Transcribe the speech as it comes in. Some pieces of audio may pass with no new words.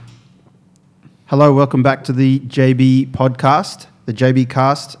Hello, welcome back to the JB podcast, the JB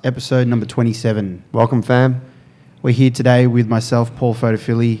Cast, episode number 27. Welcome, fam. We're here today with myself, Paul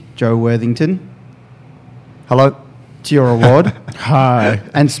Photophily, Joe Worthington. Hello. To your award. Hi.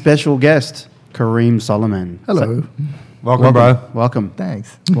 And special guest, Kareem Solomon. Hello. Welcome, bro. Welcome.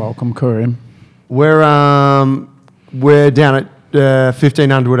 Thanks. Welcome, Kareem. We're down at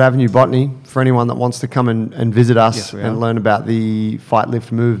 15 Underwood Avenue, Botany, for anyone that wants to come and visit us. Yes, we and are. learn about the Fight,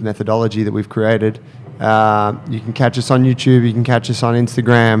 Lift, Move methodology that we've created. You can catch us on YouTube. You can catch us on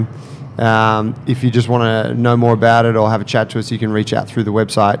Instagram. If you just want to know more about it or have a chat to us, you can reach out through the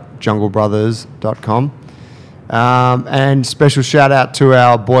website, junglebrothers.com. And special shout out to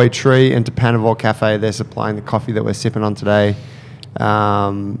our boy Tree and to Panavore Cafe. They're supplying the coffee that we're sipping on today.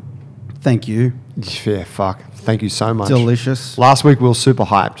 Thank you. Yeah, fuck. Thank you so much. Delicious. Last week we were super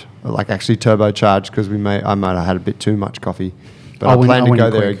hyped, like actually turbocharged because I might have had a bit too much coffee, but I plan to go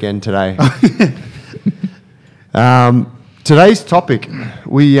there again today. Today's topic,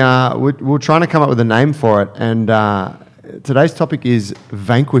 we're trying to come up with a name for it, and today's topic is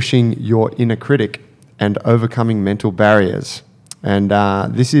vanquishing your inner critic and overcoming mental barriers. And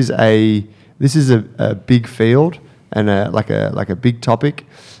this is a big field and a big topic,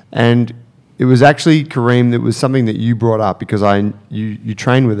 and it was actually, Kareem, that was something that you brought up because you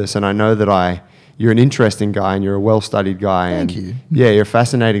train with us, and I know that you're an interesting guy and you're a well-studied guy. Thank you. Yeah, you're a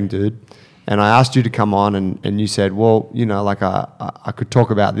fascinating dude. And I asked you to come on, and you said, well, you know, like I could talk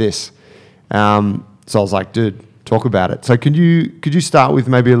about this. So I was like, dude, talk about it. So could you start with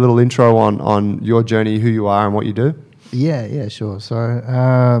maybe a little intro on your journey, who you are and what you do? Yeah, sure. So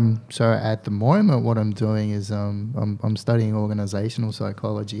at the moment, what I'm doing is I'm studying organizational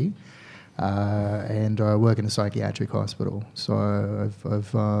psychology, and I work in a psychiatric hospital. So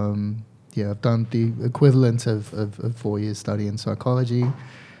I've done the equivalent of 4 years studying psychology.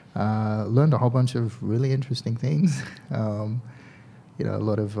 Learned a whole bunch of really interesting things. A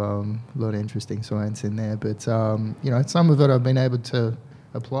lot of interesting science in there. But some of it I've been able to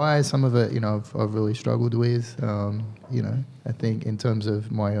apply. Some of it, I've really struggled with. I think in terms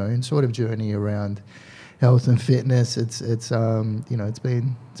of my own sort of journey around health and fitness, it's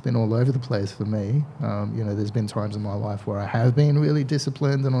been all over the place for me. There's been times in my life where I have been really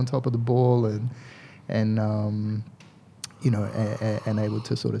disciplined and on top of the ball, and able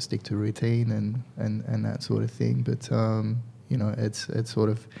to sort of stick to routine and that sort of thing. But it's sort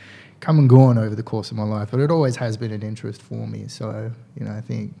of come and gone over the course of my life. But it always has been an interest for me. So I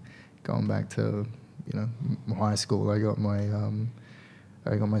think going back to high school, I got my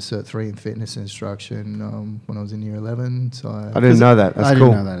Cert 3 in fitness instruction when I was in year 11. So I didn't know that. That's cool.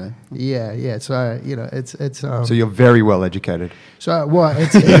 Didn't know that. Yeah. So it's So you're very well educated. So what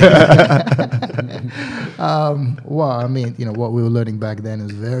we were learning back then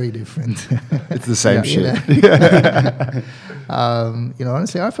is very different. It's the same shit.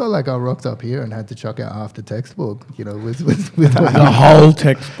 Honestly, I felt like I rocked up here and had to chuck out half the textbook. With The whole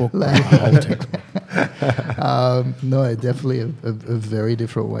textbook. No, definitely a very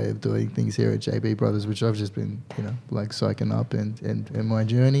different way of doing things here at JB Brothers, which I've just been, psyching up in my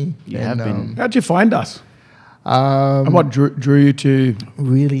journey. You have been. How'd you find us? And what drew you to?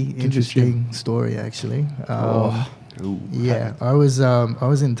 Really interesting story, actually. Yeah, I was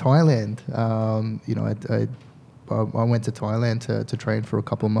in Thailand. I went to Thailand to train for a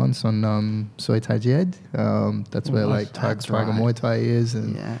couple of months on Soi Thai Jed. That's where Tiger Muay Thai is,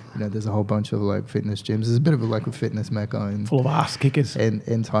 and there's a whole bunch of fitness gyms. There's a bit of a fitness mecca Full of ass kickers. in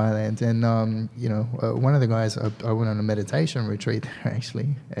Thailand. And one of the guys I went on a meditation retreat there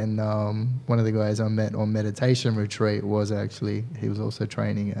actually, and one of the guys I met on meditation retreat he was also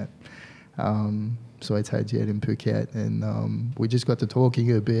training at Soi Thai Jed in Phuket, and we just got to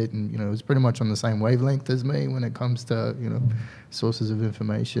talking a bit, and it was pretty much on the same wavelength as me when it comes to sources of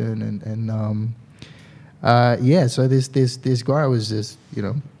information, so this guy was just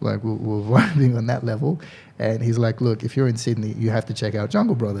we're vibing on that level, and he's like, look, if you're in Sydney, you have to check out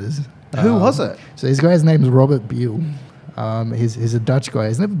Jungle Brothers. Who was it? So this guy's name is Robert Beale. He's a Dutch guy.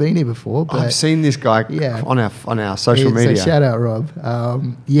 He's never been here before. But I've seen this guy on our social media. So shout out Rob.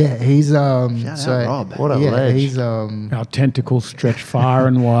 He's Shout out Rob. What a ledge. He's Our tentacles stretch far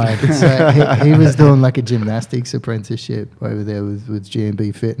and wide. so he was doing a gymnastics apprenticeship over there with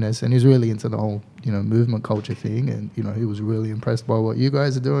GMB Fitness, and he's really into the whole movement culture thing, and he was really impressed by what you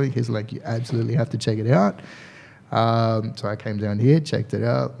guys are doing. He's like, you absolutely have to check it out. So I came down here, checked it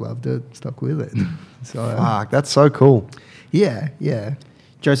out, loved it, stuck with it. So Fuck, that's so cool. yeah.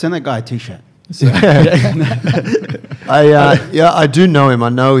 Joe, send that guy a t-shirt. So, I do know him. I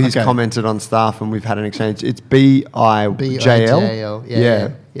know he's Okay. commented on stuff, and we've had an exchange. It's BIJL. BIJL, yeah.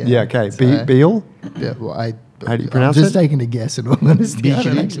 Yeah, okay. So- Beal? Yeah, well, How do you pronounce I'm just it? taking a guess in all honesty. I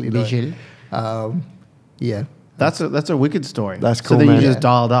don't actually know. Vigil. Yeah. That's a wicked story. That's So cool, then man. you just Yeah.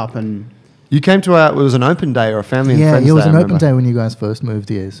 dialed up and You came to it was an open day or a family and Yeah, friends it was day, an I open remember. day when you guys first moved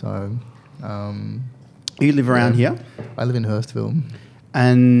here. So you live around here. I live in Hurstville.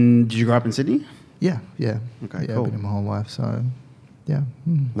 And did you grow up in Sydney? Yeah, yeah. Okay, yeah, cool. I've been here my whole life. So, yeah.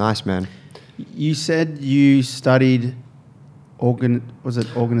 Nice, man. You said you studied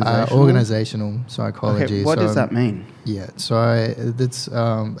organizational? Organizational psychology. Okay, what does that mean? Yeah, so it's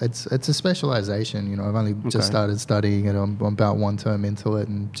a specialization. You know, I've only Okay. just started studying it. I'm about one term into it,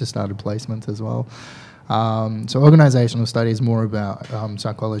 and just started placement as well. So organizational study is more about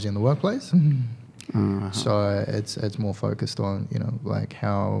psychology in the workplace. So it's more focused on, you know, like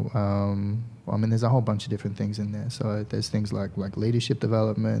how I mean, there's a whole bunch of different things in there. So there's things like leadership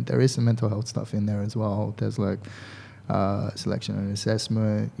development. There is some mental health stuff in there as well. There's like selection and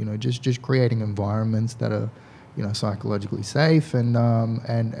assessment. You know, just creating environments that are, you know, psychologically safe,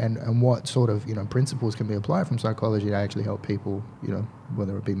 and what sort of, you know, principles can be applied from psychology to actually help people, you know,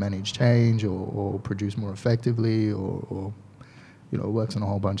 whether it be manage change or produce more effectively, or you know, it works on a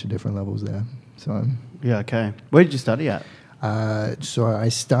whole bunch of different levels there. So Yeah, okay. Where did you study at? so I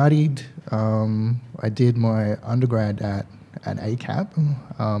studied, I did my undergrad at ACAP,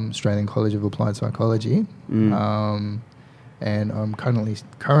 Australian College of Applied Psychology, and I'm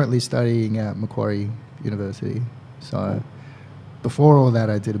currently studying at Macquarie University. So before all that,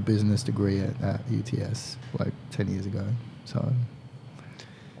 I did a business degree at UTS like 10 years ago. So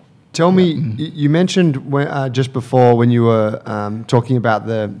Tell me, you mentioned just before when you were talking about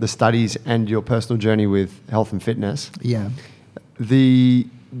the studies and your personal journey with health and fitness, yeah.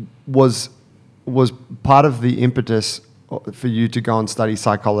 was part of the impetus for you to go and study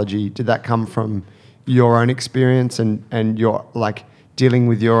psychology, did that come from your own experience and your, like, dealing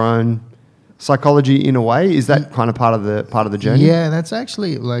with your own psychology in a way? Is that kind of part of the journey? Yeah, that's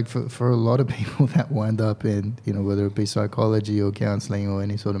actually like for a lot of people that wind up in, you know, whether it be psychology or counselling or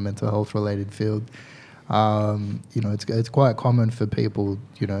any sort of mental health related field, you know, it's quite common for people,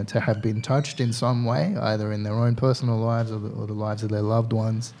 you know, to have been touched in some way, either in their own personal lives or the lives of their loved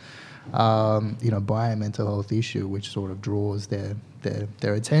ones, you know, by a mental health issue, which sort of draws their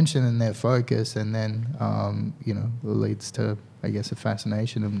attention and their focus, and then, you know, leads to, I guess, a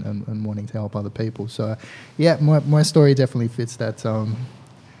fascination and wanting to help other people. So, yeah, my story definitely fits that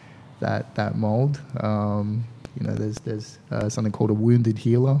that mold. You know, there's something called a wounded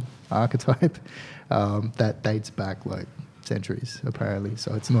healer archetype that dates back like centuries, apparently.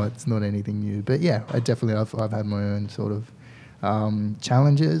 So it's not anything new. But yeah, I've had my own sort of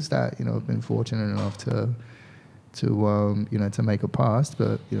challenges that, you know, I've been fortunate enough to you know, to make it past.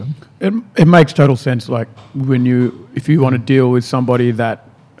 But, you know, It makes total sense. Like if you want to deal with somebody that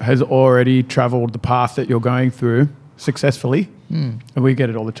has already travelled the path that you're going through successfully, and we get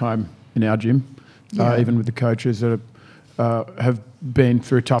it all the time in our gym, Yeah. even with the coaches that have been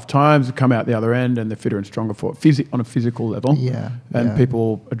through tough times, come out the other end, and they're fitter and stronger for it on a physical level. Yeah, And yeah.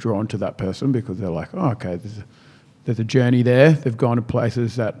 people are drawn to that person because they're like, oh, okay, there's a journey there. They've gone to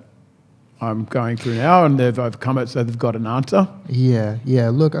places that I'm going through now, and they've overcome it, so they've got an answer. Yeah.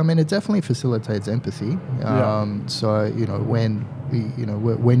 Look, I mean, it definitely facilitates empathy. So, you know,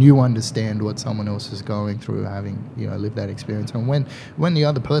 when you understand what someone else is going through, having, you know, lived that experience, and when the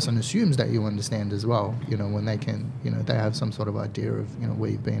other person assumes that you understand as well, you know, when they can, you know, they have some sort of idea of, you know, where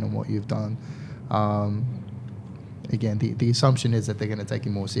you've been and what you've done. Again, the assumption is that they're going to take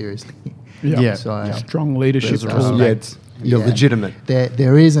you more seriously. Yeah. So, Strong leadership. There's a tool. respect. You're Yeah. legitimate.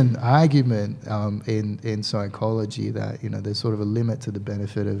 There is an argument in psychology that, you know, there's sort of a limit to the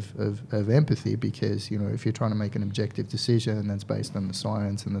benefit of empathy, because, you know, if you're trying to make an objective decision that's based on the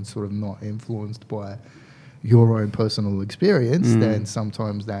science and that's sort of not influenced by your own personal experience, then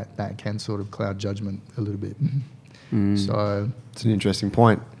sometimes that can sort of cloud judgment a little bit. So It's an interesting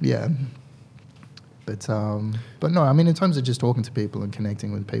point. yeah. But no, I mean, in terms of just talking to people and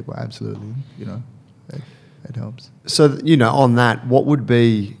connecting with people, absolutely, you know, it helps. So, you know, on that, what would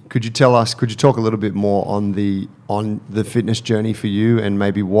be? Could you talk a little bit more on the fitness journey for you, and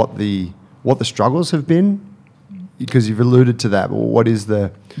maybe what the struggles have been? Because you've alluded to that. But what is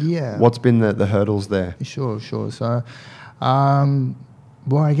what's been the hurdles there? Sure. So,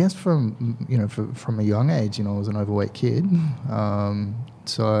 well, I guess from a young age, you know, I was an overweight kid.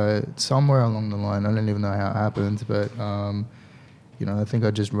 So somewhere along the line, I don't even know how it happened, but you know, I think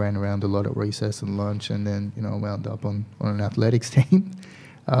I just ran around a lot at recess and lunch, and then, you know, wound up on an athletics team,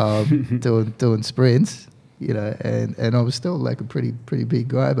 doing sprints. you know, and I was still like a pretty big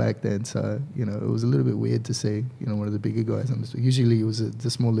guy back then. So, you know, it was a little bit weird to see, you know, one of the bigger guys on the street. Usually it was the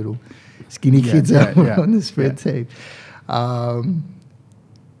small little skinny kids on the spread team. And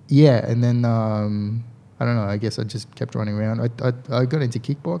then I don't know. I guess I just kept running around. I got into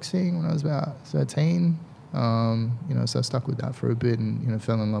kickboxing when I was about 13. You know, so I stuck with that for a bit, and you know,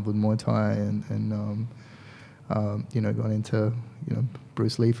 fell in love with Muay Thai, and you know, got into, you know,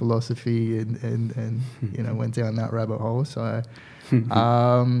 Bruce Lee philosophy, and you know, went down that rabbit hole. So,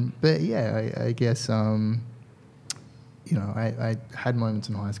 but yeah, I guess you know, I had moments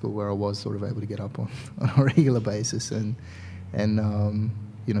in high school where I was sort of able to get up on a regular basis, and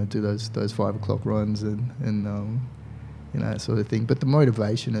you know, do those 5 o'clock runs and you know, that sort of thing. But the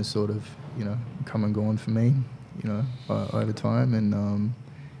motivation has sort of, you know, come and gone for me, you know, over time. And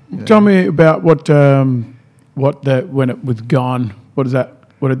you know. Tell me about what that, when it was gone, what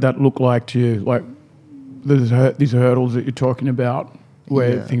did that look like to you? Like these hurdles that you're talking about,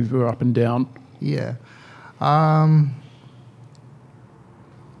 where things were up and down. Yeah.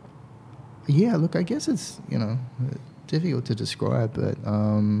 Yeah, look, I guess it's, you know, difficult to describe, but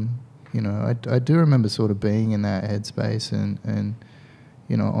you know, I do remember sort of being in that headspace, and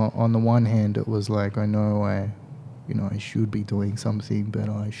you know, on the one hand, it was like, I know I should be doing something, but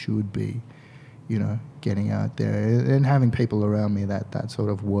I should be, you know, getting out there and having people around me that sort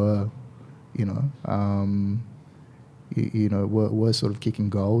of were, you know, you know, were sort of kicking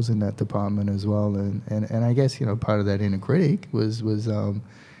goals in that department as well, and I guess, you know, part of that inner critic was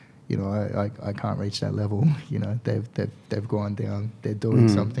you know, I can't reach that level. You know, they've gone down. They're doing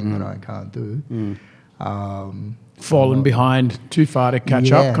something that I can't do. Fallen behind, too far to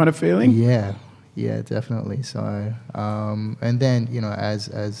catch up, kind of feeling. Yeah, definitely. So, and then, you know,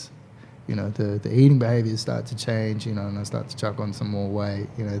 as you know, the eating behaviors start to change, you know, and I start to chuck on some more weight,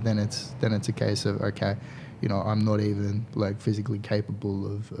 you know, then it's a case of, okay, you know, I'm not even like physically capable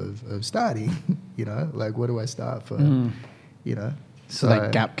of starting. You know, like, where do I start for? You know. So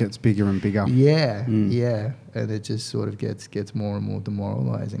that gap gets bigger and bigger. Yeah, yeah, and it just sort of gets more and more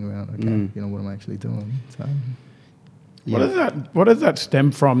demoralizing around. Okay, you know, what am I actually doing? So, what does that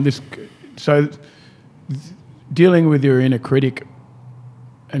stem from? So dealing with your inner critic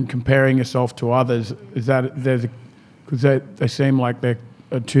and comparing yourself to others, is that because they seem like they're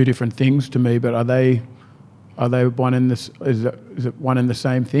two different things to me, but are they one in this? Is it one and the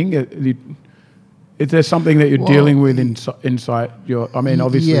same thing? Is there something that you're dealing with inside your? I mean,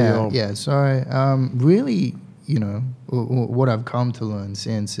 obviously. Yeah. So, really, you know, what I've come to learn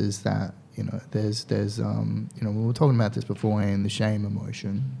since is that, you know, there's you know, we were talking about this beforehand, the shame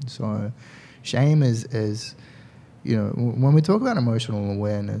emotion. So, shame is you know, when we talk about emotional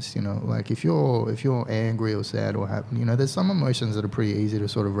awareness, you know, like if you're angry or sad or happy, you know, there's some emotions that are pretty easy to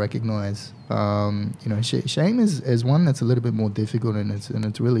sort of recognize. You know, shame is one that's a little bit more difficult, and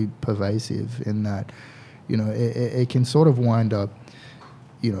it's really pervasive in that, you know, it can sort of wind up,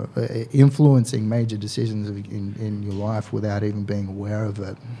 you know, influencing major decisions in your life without even being aware of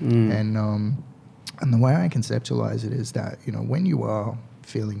it. And the way I conceptualize it is that, you know, when you are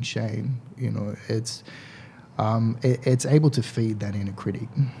feeling shame, you know, it's able to feed that inner critic,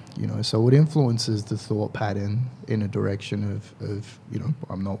 you know, so it influences the thought pattern in a direction of you know,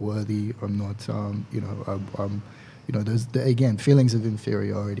 I'm not worthy, I'm not, you know, I'm you know, there's again feelings of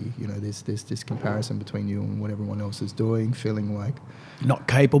inferiority, you know, there's this comparison between you and what everyone else is doing, feeling like not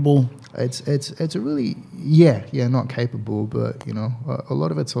capable. It's a really not capable, but you know, a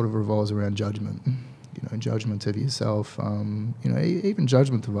lot of it sort of revolves around judgment. You know, judgment of yourself, you know, even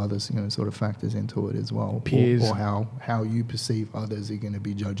judgment of others, you know, sort of factors into it as well. Peers. Or how you perceive others are going to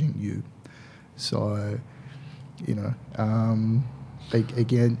be judging you. So, you know,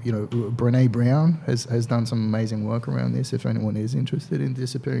 again, you know, Brené Brown has done some amazing work around this, if anyone is interested in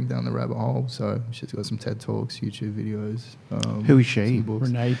disappearing down the rabbit hole. So she's got some TED Talks, YouTube videos. Who is she?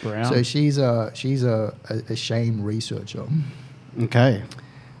 Brené Brown. So she's a shame researcher. Okay.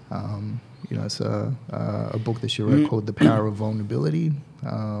 You know, it's a book that she wrote called The Power of Vulnerability.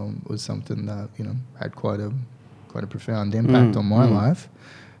 Was something that, you know, had quite a profound impact on my life.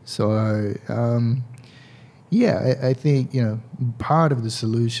 So, I think, you know, part of the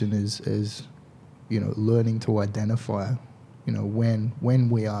solution is, you know, learning to identify, you know, when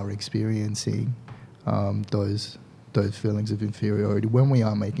we are experiencing those feelings of inferiority, when we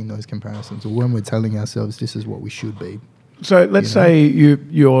are making those comparisons, or when we're telling ourselves this is what we should be. So let's say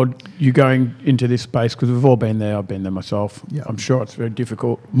you're going into this space, because we've all been there. I've been there myself. Yeah. I'm sure it's very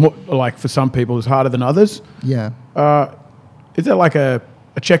difficult. Like for some people, it's harder than others. Yeah. Is there like a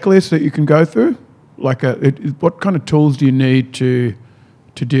checklist that you can go through? Like what kind of tools do you need to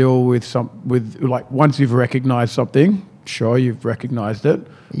to deal with like once you've recognized something, sure, you've recognized it,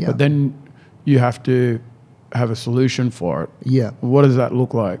 Yeah. but then you have to have a solution for it. Yeah. What does that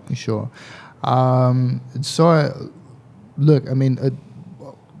look like? Sure. So, look, I mean,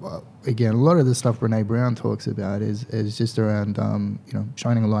 again, a lot of the stuff Brene Brown talks about is just around,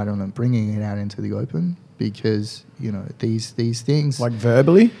 shining a light on it, bringing it out into the open, because, these things... Like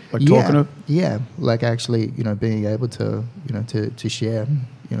verbally? Like talking to... Yeah, like actually, being able to, to share,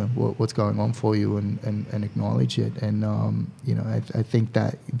 what's going on for you and acknowledge it. And, I think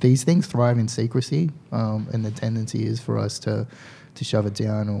that these things thrive in secrecy, and the tendency is for us to shove it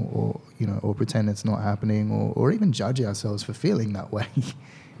down or pretend it's not happening or even judge ourselves for feeling that way.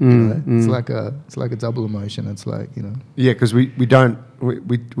 It's like a double emotion. It's like, Yeah, because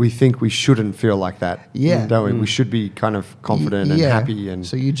we think we shouldn't feel like that. Yeah. Don't we? We should be kind of confident and happy and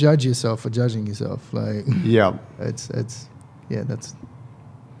so you judge yourself for judging yourself. Like yeah. That's a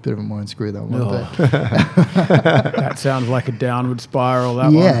bit of a mind screw, that one. Oh. But That sounds like a downward spiral,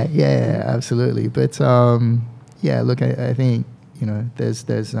 that one. Yeah, absolutely. But look, I think,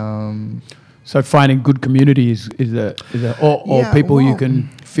 there's So finding good community is or people you can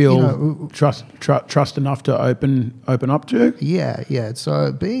feel trust enough to open up to. Yeah.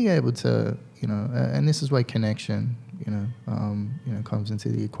 So being able to, and this is where connection, comes into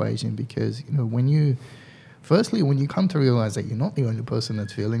the equation, because when you come to realize that you're not the only person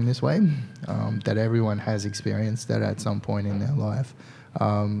that's feeling this way, that everyone has experienced that at some point in their life,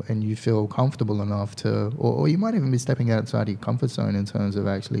 and you feel comfortable enough to, or you might even be stepping outside your comfort zone in terms of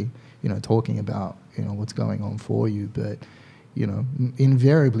actually, talking about, what's going on for you. But,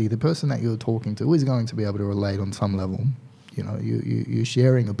 invariably the person that you're talking to is going to be able to relate on some level. You're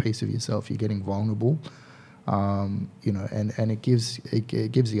sharing a piece of yourself, you're getting vulnerable, and it gives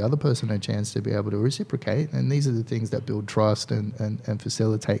the other person a chance to be able to reciprocate. And these are the things that build trust and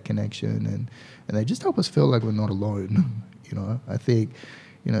facilitate connection, and they just help us feel like we're not alone. I think,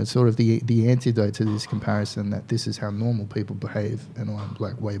 sort of the antidote to this comparison that this is how normal people behave and I'm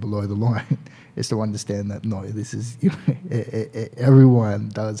like way below the line is to understand that no, this is, everyone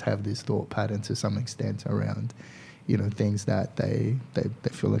does have this thought pattern to some extent around, things that they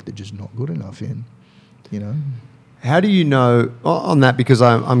feel like they're just not good enough in, How do you know on that? Because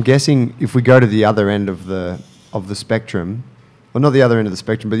I'm guessing if we go to the other end of the spectrum, well, not the other end of the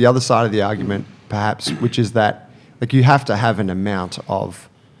spectrum, but the other side of the argument, perhaps, which is that like you have to have an amount of,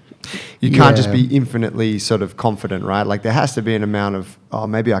 you can't just be infinitely sort of confident, right? Like there has to be an amount of, oh,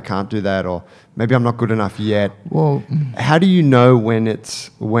 maybe I can't do that, or maybe I'm not good enough yet. Well, how do you know when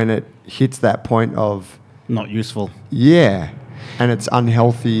it hits that point of Not useful. yeah, and it's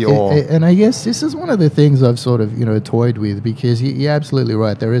unhealthy or and I guess this is one of the things I've sort of toyed with, because you're absolutely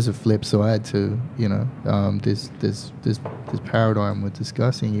right. There is a flip side to this paradigm we're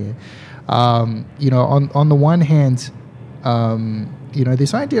discussing here. On the one hand,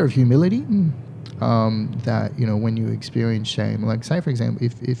 this idea of humility, that when you experience shame, like say for example,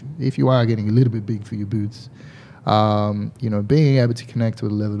 if you are getting a little bit big for your boots, being able to connect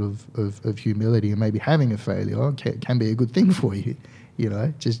with a level of humility and maybe having a failure can be a good thing for you.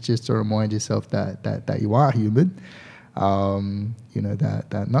 Just to remind yourself that you are human,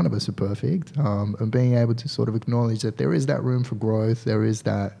 that none of us are perfect, and being able to sort of acknowledge that there is that room for growth, there is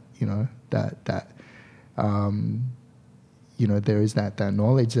that there is that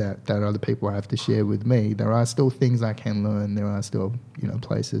knowledge that other people have to share with me. There are still things I can learn. There are still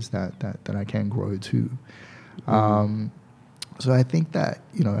places that I can grow to. So I think that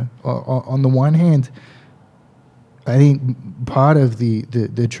on the one hand, I think part of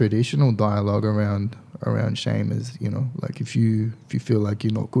the traditional dialogue around shame is like if you feel like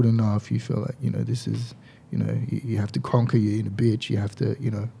you're not good enough, you feel like this is you have to conquer your inner bitch, you have to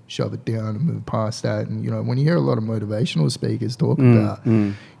shove it down and move past that. And when you hear a lot of motivational speakers talk about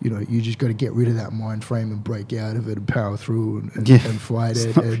you just got to get rid of that mind frame and break out of it and power through and fight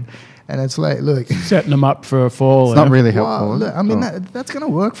it, and it's like, look, setting them up for a fall. It's not really helpful. Well, look, I mean that's going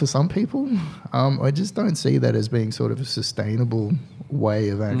to work for some people. I just don't see that as being sort of a sustainable way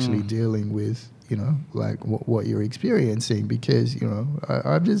of actually dealing with like what you're experiencing, because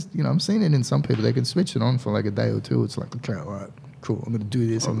I've just I'm seeing it in some people. They can switch it on for like a day or two. It's like, okay, all right, cool, I'm going to do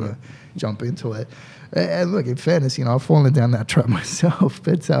this. I'm going to jump into it. And look, in fairness, I've fallen down that trap myself.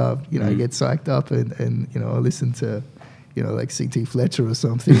 But I get psyched up and I listen to like CT Fletcher or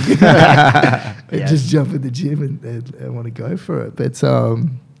something, and just jump in the gym and want to go for it. But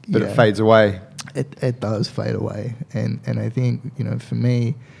it fades away. It does fade away, and I think for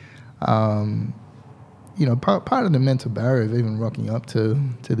me. Part of the mental barrier of even rocking up to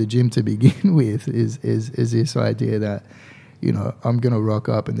the gym to begin with is this idea that, you know, I'm going to rock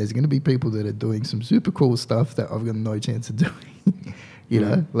up and there's going to be people that are doing some super cool stuff that I've got no chance of doing. You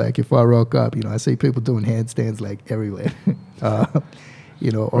know, like if I rock up, you know, I see people doing handstands like everywhere.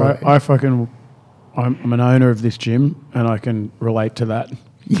 You know, or I'm an owner of this gym and I can relate to that,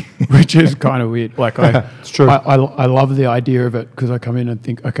 which is kind of weird. Like It's true. I love the idea of it because I come in and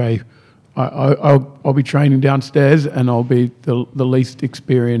think, okay, I'll be training downstairs and I'll be the least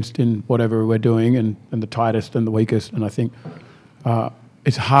experienced in whatever we're doing and the tightest and the weakest. And I think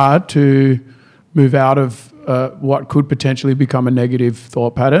it's hard to move out of what could potentially become a negative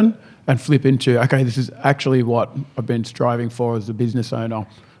thought pattern and flip into, okay, this is actually what I've been striving for as a business owner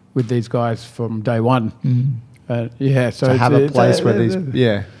with these guys from day one. So to have a place where these,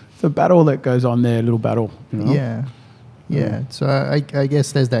 it's a battle that goes on there, a little battle. You know? Yeah. So I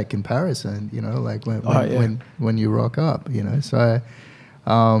guess there's that comparison, you know, like when you rock up, you know. So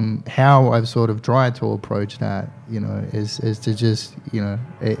how I've sort of tried to approach that, you know, is to just, you know,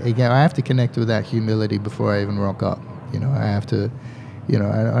 again, I have to connect with that humility before I even rock up. You know, I have to, you know,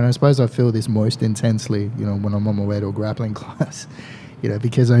 and I suppose I feel this most intensely, you know, when I'm on my way to a grappling class. You know,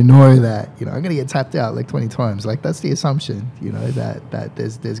 because I know that, you know, I'm going to get tapped out like 20 times. Like, that's the assumption, you know, that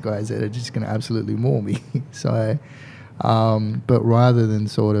there's guys that are just going to absolutely maul me. So, but rather than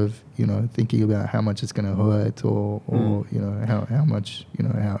sort of, you know, thinking about how much it's going to hurt or you know, how much, you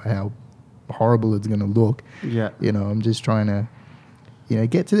know, how horrible it's going to look, you know, I'm just trying to, you know,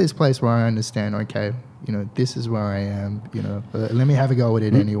 get to this place where I understand, okay, you know, this is where I am, you know, let me have a go at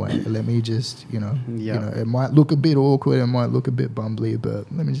it anyway. Let me just, you know, it might look a bit awkward, it might look a bit bumbly, but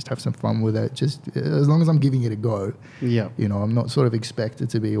let me just have some fun with it. Just as long as I'm giving it a go, you know, I'm not sort of expected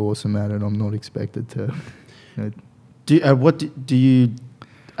to be awesome at it. I'm not expected to, you know. What do you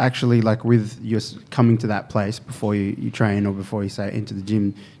actually, like, with your coming to that place before you train or before you say into the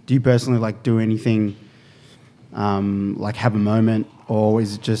gym, do you personally like do anything, like have a moment, or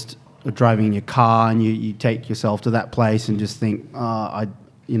is it just driving in your car and you take yourself to that place and just think, I'm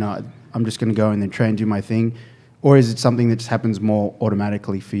just going to go and then try and do my thing? Or is it something that just happens more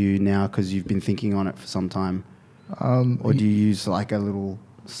automatically for you now because you've been thinking on it for some time? Or do you use like a little,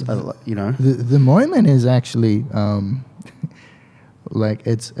 you know? The moment is actually, like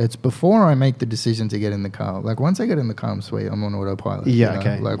it's before I make the decision to get in the car. Like once I get in the car, I'm sweet. I'm on autopilot. Yeah, you know?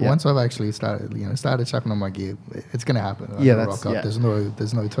 okay. Like once I've actually started chucking on my gear, it's gonna happen. Rock up.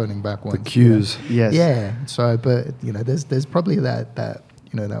 There's no turning back. Once, the cues. You know? Yes. Yeah. So, but you know, there's probably that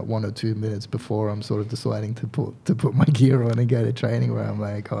you know, that 1 or 2 minutes before I'm sort of deciding to put my gear on and go to training, where I'm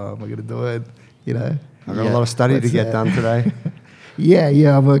like, oh, am I gonna do it? You know. I've got a lot of study to get done today.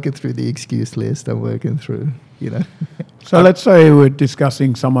 Yeah. I'm working through the excuse list. I'm working through, you know. So let's say we're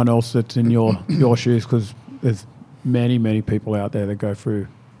discussing someone else that's in your shoes, because there's many people out there that go through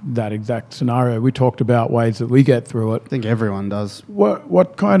that exact scenario. We talked about ways that we get through it. I think everyone does.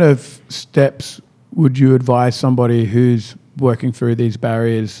 What kind of steps would you advise somebody who's working through these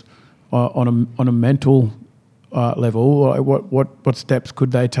barriers on a mental level? What steps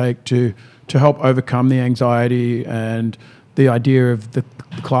could they take to help overcome the anxiety and the idea of the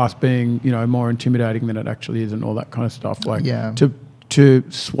class being, you know, more intimidating than it actually is, and all that kind of stuff? Like, to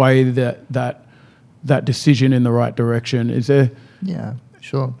sway that decision in the right direction. Is there? Yeah,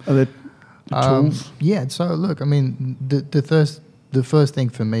 sure. Are there tools? Yeah. So look, I mean, the first thing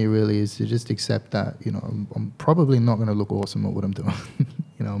for me really is to just accept that, you know, I'm probably not going to look awesome at what I'm doing.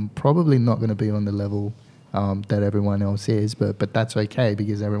 You know, I'm probably not going to be on the level that everyone else is, but that's okay,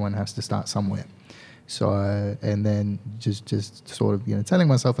 because everyone has to start somewhere. So, and then just sort of, you know, telling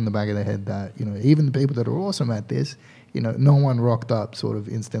myself in the back of the head that, you know, even the people that are awesome at this, you know, no one rocked up sort of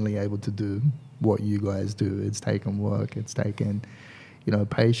instantly able to do what you guys do. It's taken work. It's taken, you know,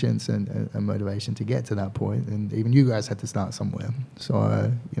 patience and motivation to get to that point. And even you guys had to start somewhere.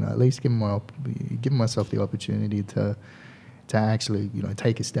 So, you know, at least giving myself the opportunity to actually, you know,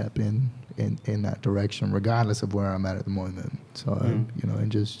 take a step in that direction, regardless of where I'm at the moment. So, you know,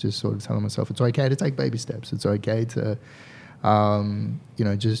 and just sort of telling myself it's okay to take baby steps. It's okay to, you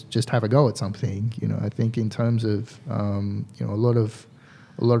know, just have a go at something. You know, I think in terms of, you know, a lot of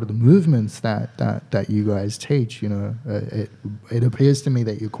the movements that you guys teach, you know, it appears to me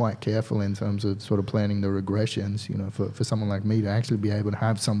that you're quite careful in terms of sort of planning the regressions, you know, for someone like me to actually be able to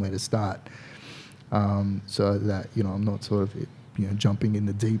have somewhere to start. So that, you know, I'm not sort of, you know, jumping in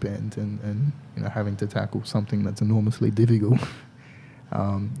the deep end and you know, having to tackle something that's enormously difficult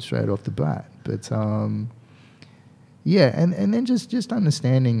straight off the bat. But yeah, and then just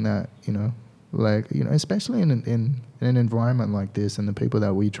understanding that, you know, like, you know, especially in an environment like this, and the people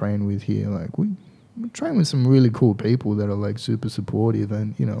that we train with here, like we train with some really cool people that are like super supportive,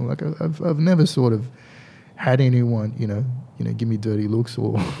 and, you know, like I've never sort of had anyone, give me dirty looks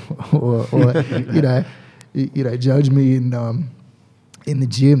or judge me in the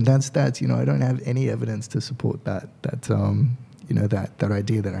gym, that's I don't have any evidence to support that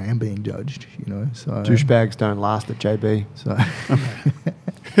idea that I am being judged. So Douchebags don't last at JB. So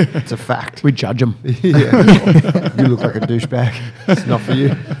It's a fact. We judge them. Yeah. You look like a douchebag. It's not for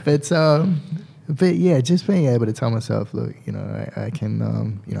you. But yeah, just being able to tell myself, look, I can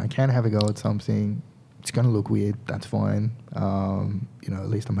have a go at something. It's going to look weird. That's fine. At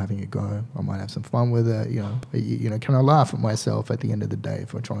least I'm having a go. I might have some fun with it. Can I laugh at myself at the end of the day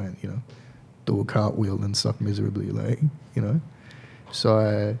if I try and, do a cartwheel and suck miserably,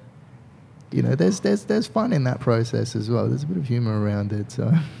 So, there's fun in that process as well. There's a bit of humor around it.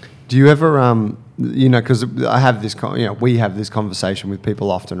 So, do you ever, because I have this, we have this conversation with people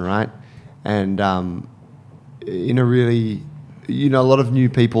often, right? And in a really, a lot of new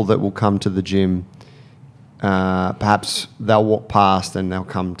people that will come to the gym. Perhaps they'll walk past and they'll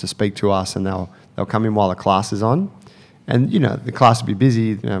come to speak to us, and they'll come in while the class is on, and the class will be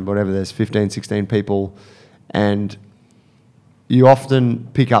busy, whatever, there's 15, 16 people, and you often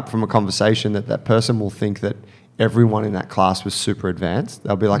pick up from a conversation that person will think that everyone in that class was super advanced.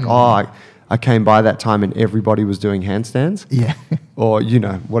 They'll be like, I came by that time and everybody was doing handstands. Yeah. Or,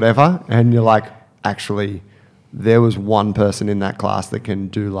 whatever, and you're like, actually, there was one person in that class that can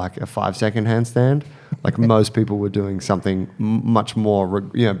do like a 5-second handstand. Like most people were doing something much more,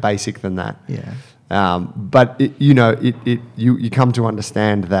 basic than that. Yeah. But you come to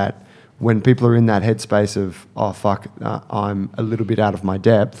understand that when people are in that headspace of, oh fuck, I'm a little bit out of my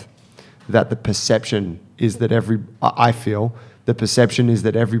depth, that the perception is that I feel the perception is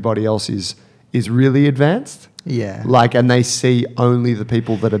that everybody else is really advanced. Yeah. And they see only the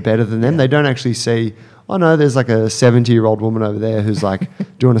people that are better than them. Yeah. They don't actually see, oh no, there's like a 70-year-old woman over there who's like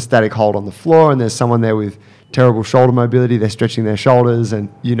doing a static hold on the floor, and there's someone there with terrible shoulder mobility. They're stretching their shoulders, and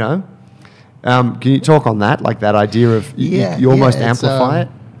can you talk on that, like that idea of you almost amplify it?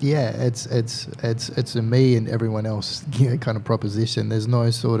 Yeah, it's a me and everyone else kind of proposition. There's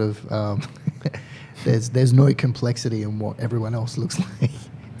no sort of there's no complexity in what everyone else looks like.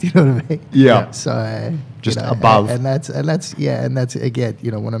 Do you know what I mean? Yeah. So just above, and that's again,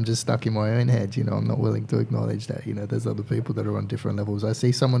 when I'm just stuck in my own head, I'm not willing to acknowledge that there's other people that are on different levels. I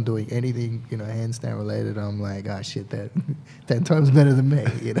see someone doing anything handstand related, I'm like, oh shit, that 10 times better than me.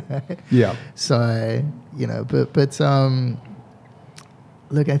 Yeah. So but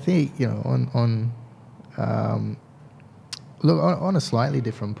look, I think on a slightly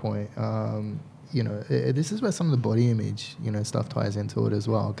different point. This is where some of the body image, stuff ties into it as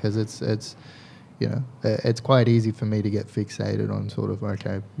well, because it's quite easy for me to get fixated on sort of,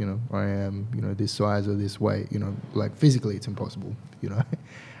 okay, I am, this size or this weight, like physically it's impossible,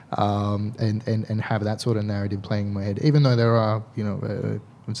 and have that sort of narrative playing in my head, even though there are,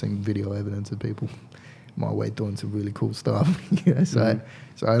 I'm seeing video evidence of people my weight doing some really cool stuff, so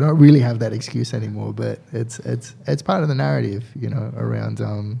I don't really have that excuse anymore, but it's part of the narrative, around,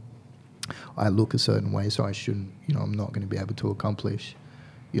 I look a certain way, so I shouldn't, I'm not going to be able to accomplish,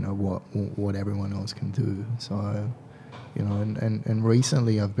 what everyone else can do. So, and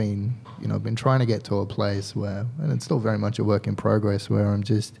recently I've been trying to get to a place where, and it's still very much a work in progress, where I'm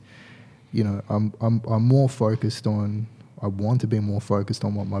just, I'm more focused on, I want to be more focused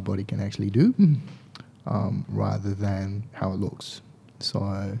on what my body can actually do, rather than how it looks. So,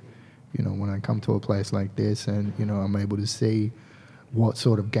 when I come to a place like this and, I'm able to see what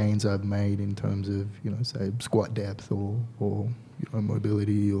sort of gains I've made in terms of, say, squat depth or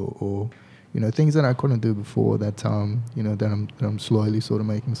mobility or things that I couldn't do before that, that I'm slowly sort of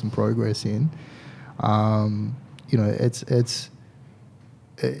making some progress in.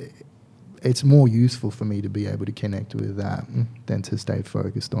 It's more useful for me to be able to connect with that than to stay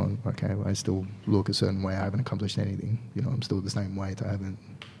focused on, okay, I still look a certain way, I haven't accomplished anything, I'm still the same weight, I haven't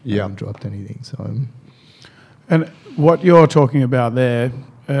dropped anything, so... And what you're talking about there,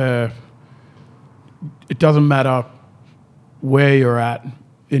 it doesn't matter where you're at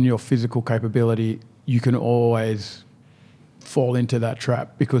in your physical capability, you can always fall into that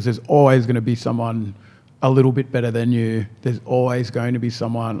trap, because there's always going to be someone a little bit better than you. There's always going to be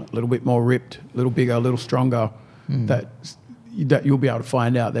someone a little bit more ripped, a little bigger, a little stronger, that you'll be able to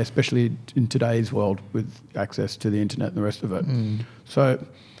find out there, especially in today's world with access to the internet and the rest of it. So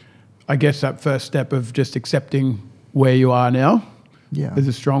I guess that first step of just accepting where you are now is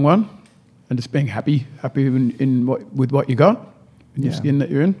a strong one, and just being happy with what you got in your skin that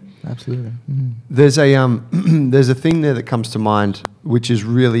you're in. Absolutely. There's a thing there that comes to mind, which is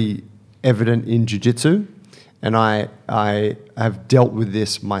really evident in jiu-jitsu, and I have dealt with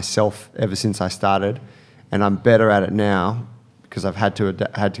this myself ever since I started, and I'm better at it now because I've had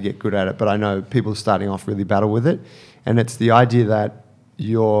to get good at it. But I know people starting off really battle with it, and it's the idea that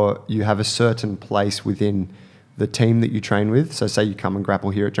you have a certain place within the team that you train with. So say you come and grapple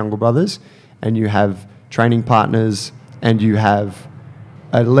here at Jungle Brothers, and you have training partners, and you have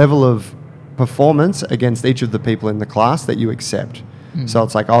a level of performance against each of the people in the class that you accept. So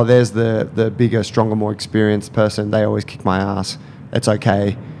it's like, oh, there's the bigger, stronger, more experienced person. They always kick my ass. It's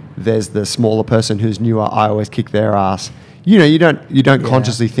okay. There's the smaller person who's newer. I always kick their ass. You don't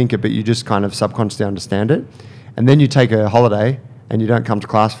consciously think it, but you just kind of subconsciously understand it. And then you take a holiday and you don't come to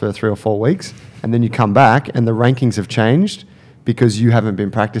class for 3 or 4 weeks, and then you come back and the rankings have changed because you haven't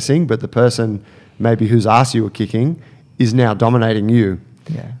been practicing, but the person maybe whose ass you were kicking is now dominating you.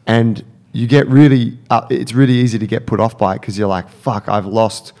 Yeah. And you get really, it's really easy to get put off by it because you're like, fuck, I've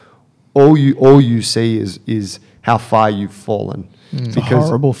lost. All you see is how far you've fallen. It's a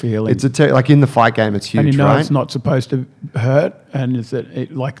horrible feeling. It's like in the fight game, it's huge, and you know right? it's not supposed to hurt, and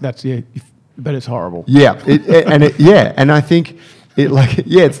but it's horrible. Yeah, and I think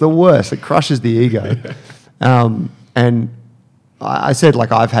it's the worst. It crushes the ego, and I said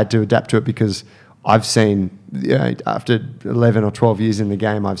like I've had to adapt to it because I've seen after 11 or 12 years in the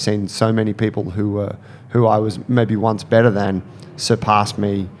game, I've seen so many people who I was maybe once better than surpass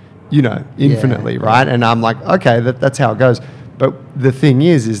me, infinitely, right? And I'm like, okay, that's how it goes. But the thing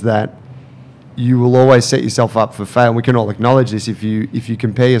is that you will always set yourself up for fail. And we can all acknowledge this. If you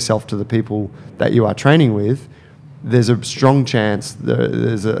compare yourself to the people that you are training with, there's a strong chance,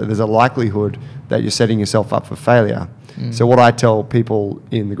 there's a likelihood that you're setting yourself up for failure. So what I tell people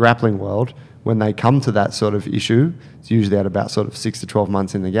in the grappling world, when they come to that sort of issue, it's usually at about sort of 6 to 12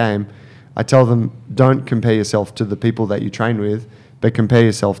 months in the game, I tell them, don't compare yourself to the people that you train with, but compare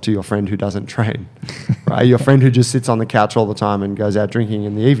yourself to your friend who doesn't train, right? Your friend who just sits on the couch all the time and goes out drinking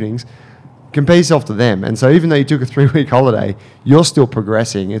in the evenings. Compare yourself to them. And so even though you took a 3-week holiday, you're still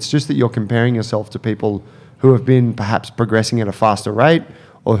progressing. It's just that you're comparing yourself to people who have been perhaps progressing at a faster rate,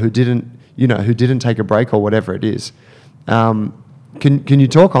 or who didn't take a break, or whatever it is. Can you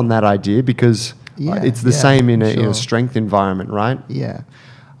talk on that idea? Because it's the same in a strength environment, right? Yeah.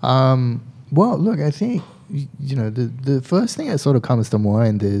 Well, look, I think, the first thing that sort of comes to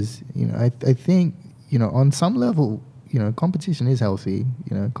mind is, I think, on some level, competition is healthy.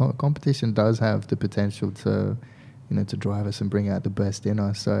 Competition does have the potential to, to drive us and bring out the best in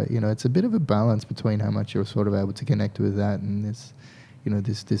us. So, it's a bit of a balance between how much you're sort of able to connect with that and this,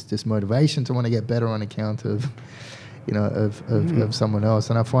 this motivation to want to get better on account of, of someone else.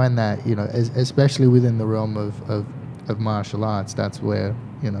 And I find that, especially within the realm of martial arts, that's where,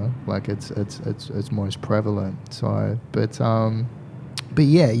 it's most prevalent. So, but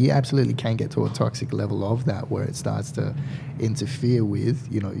yeah, you absolutely can get to a toxic level of that where it starts to interfere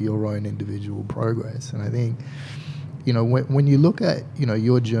with, your own individual progress. And I think, when you look at,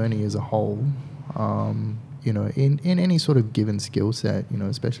 your journey as a whole, in any sort of given skill set,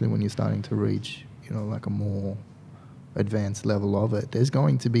 especially when you're starting to reach, like a more advanced level of it, there's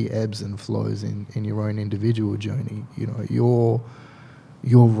going to be ebbs and flows in your own individual journey.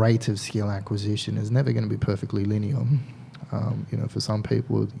 Your rate of skill acquisition is never going to be perfectly linear. For some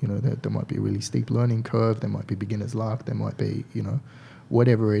people, there might be a really steep learning curve, there might be beginner's luck, there might be,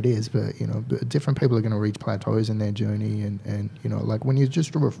 whatever it is, but, different people are going to reach plateaus in their journey, and like when you're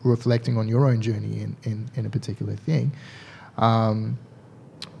just reflecting on your own journey in a particular thing,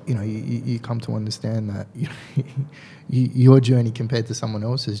 you come to understand that your journey compared to someone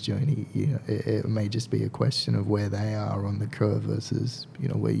else's journey, it may just be a question of where they are on the curve versus,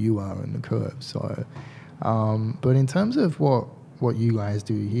 where you are on the curve. So, but in terms of what you guys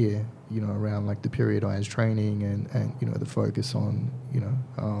do here, around like the periodized training and the focus on,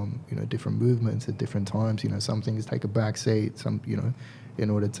 different movements at different times, some things take a back seat, some, in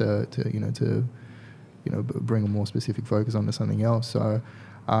order to bring a more specific focus onto something else. So,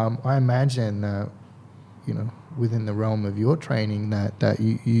 I imagine that, within the realm of your training that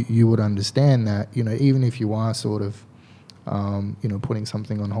you would understand that, even if you are sort of, putting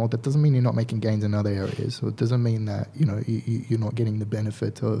something on hold, that doesn't mean you're not making gains in other areas. So it doesn't mean that, you're not getting the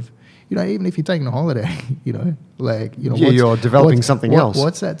benefit of, even if you're taking a holiday, you're developing something else.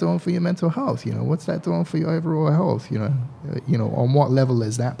 What's that doing for your mental health? What's that doing for your overall health? On what level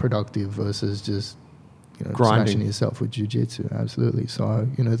is that productive versus just, smashing yourself with jiu-jitsu? Absolutely. So,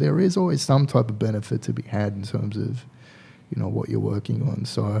 there is always some type of benefit to be had in terms of, what you're working on.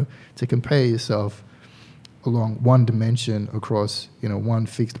 So to compare yourself along one dimension across, one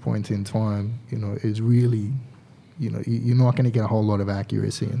fixed point in time, is really, you're not going to get a whole lot of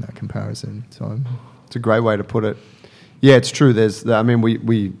accuracy in that comparison. So it's a great way to put it. Yeah, it's true. I mean,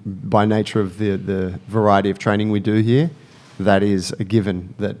 we by nature of the variety of training we do here, that is a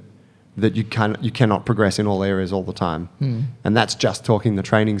given that you cannot progress in all areas all the time, and that's just talking the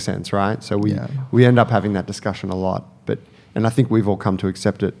training sense, right? So we end up having that discussion a lot, and I think we've all come to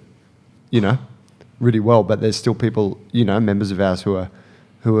accept it, really well. But there's still people, members of ours who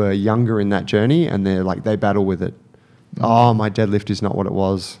are younger in that journey, and they battle with it. Oh, my deadlift is not what it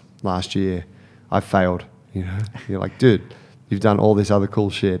was last year. I failed. You're like, dude, you've done all this other cool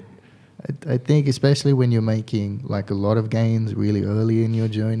shit. I think especially when you're making like a lot of gains really early in your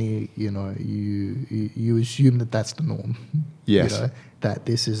journey, you assume that that's the norm. Yes. That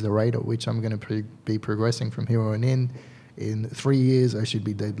this is the rate at which I'm going to be progressing from here on in. In 3 years, I should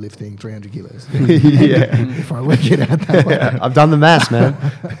be deadlifting 300 kilos. Yeah. If I work it out that way. Yeah, I've done the maths, man.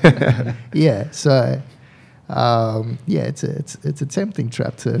 Yeah. So, it's a tempting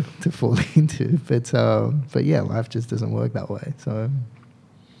trap to fall into, but yeah, life just doesn't work that way. So.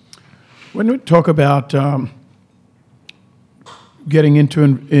 When we talk about getting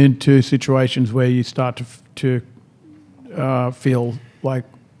into situations where you start to feel like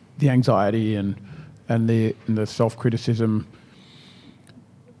the anxiety and the self-criticism,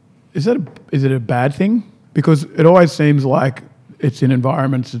 is it a bad thing? Because it always seems like it's in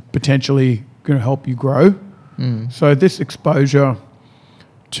environments that potentially going to help you grow. So this exposure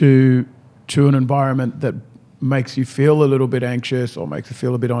to an environment that makes you feel a little bit anxious or makes you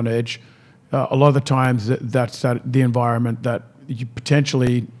feel a bit on edge, a lot of the times that's the environment that you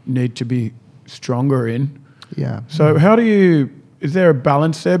potentially need to be stronger in. Yeah. So is there a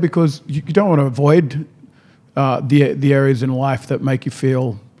balance there? Because you don't want to avoid the areas in life that make you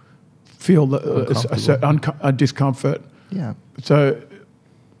feel a discomfort. Yeah. So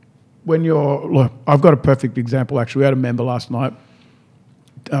I've got a perfect example actually. We had a member last night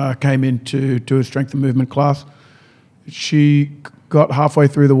came in to do a strength and movement class. She got halfway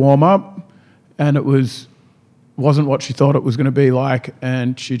through the warm-up and it wasn't what she thought it was going to be like,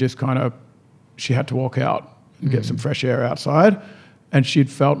 and she just she had to walk out and get some fresh air outside, and she'd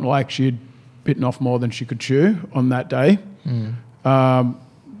felt like she'd bitten off more than she could chew on that day.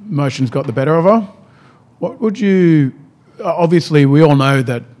 Emotions got the better of her. What would you... Obviously, we all know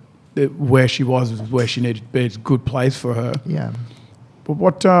that where she was where she needed to be. It's a good place for her. Yeah.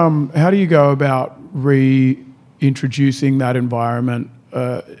 But how do you go about reintroducing that environment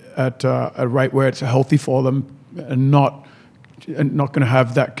at a rate where it's healthy for them and not going to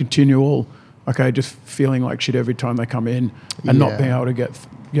have that continual, just feeling like shit every time they come in and not being able to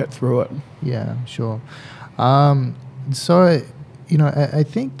get through it? Yeah, sure. So, I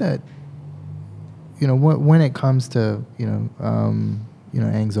think that, when it comes to,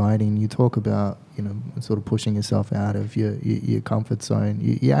 anxiety, and you talk about, sort of pushing yourself out of your comfort zone,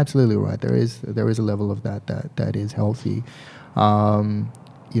 you're absolutely right. There is a level of that is healthy.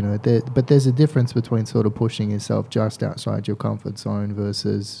 But there's a difference between sort of pushing yourself just outside your comfort zone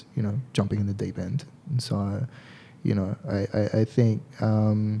versus, jumping in the deep end. And so, I think,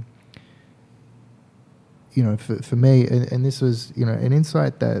 for me, and this was, an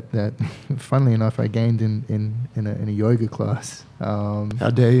insight that funnily enough, I gained in a yoga class.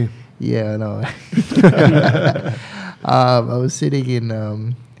 How dare you? Yeah, I know. I was sitting in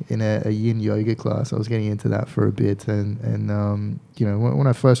a yin yoga class. I was getting into that for a bit, and when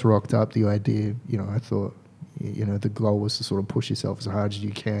I first rocked up, the idea, I thought, the goal was to sort of push yourself as hard as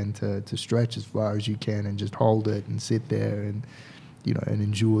you can to stretch as far as you can and just hold it and sit there and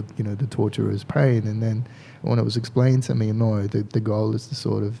endure, the torturous pain. And then when it was explained to me, no, the goal is to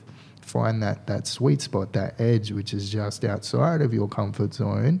sort of find that sweet spot, that edge, which is just outside of your comfort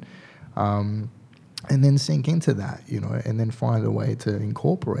zone, and then sink into that, and then find a way to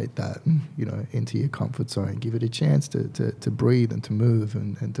incorporate that, into your comfort zone. Give it a chance to breathe and to move,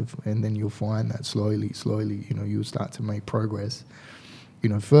 and then you'll find that slowly, you'll start to make progress,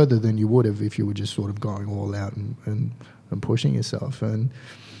 further than you would have if you were just sort of going all out and pushing yourself. And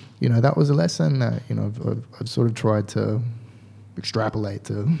that was a lesson that I've sort of tried to extrapolate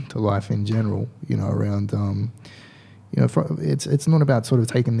to life in general. Around it's not about sort of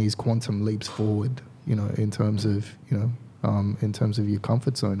taking these quantum leaps forward. In terms of your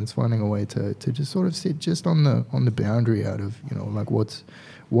comfort zone. It's finding a way to just sort of sit just on the boundary out of like what's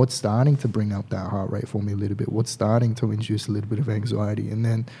starting to bring up that heart rate for me a little bit. What's starting to induce a little bit of anxiety, and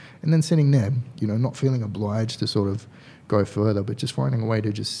then sitting there, not feeling obliged to sort of go further, but just finding a way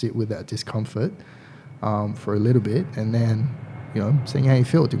to just sit with that discomfort for a little bit, and then seeing how you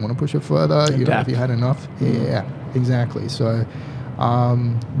feel. Do you want to push it further? Have you had enough? Yeah, exactly. So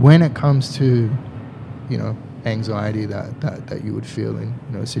when it comes to anxiety that you would feel in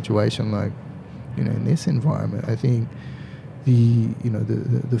a situation like in this environment, I think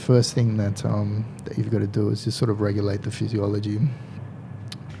the first thing that that you've got to do is just sort of regulate the physiology.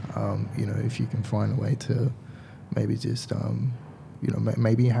 If you can find a way to maybe just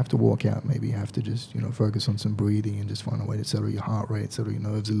maybe you have to walk out, maybe you have to just focus on some breathing and just find a way to settle your heart rate, settle your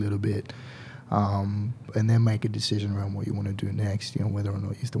nerves a little bit, and then make a decision around what you want to do next. Whether or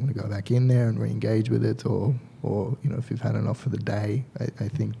not you still want to go back in there and re-engage with it, or if you've had enough for the day. I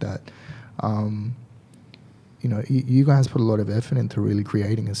think that you guys put a lot of effort into really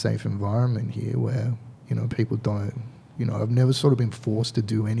creating a safe environment here where people don't. I've never sort of been forced to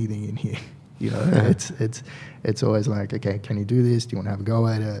do anything in here. It's always like, okay, can you do this? Do you want to have a go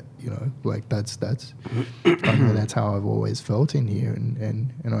at it? Like that's I know that's how I've always felt in here,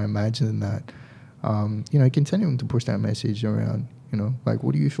 and I imagine that continuing to push that message around, like,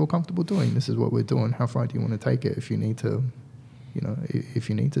 what do you feel comfortable doing? This is what we're doing. How far do you want to take it? If you need to, if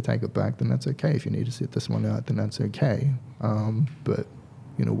you need to take it back, then that's okay. If you need to sit this one out, then that's okay. But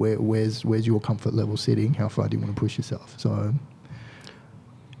where's your comfort level sitting? How far do you want to push yourself? So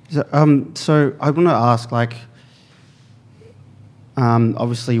I want to ask, like,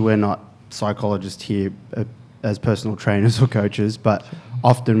 obviously we're not psychologists here as personal trainers or coaches, but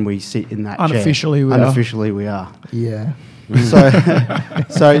often we sit in that Unofficially chair. we Unofficially we are. yeah.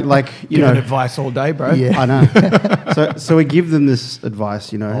 So like, Giving advice all day, bro. Yeah. I know. So we give them this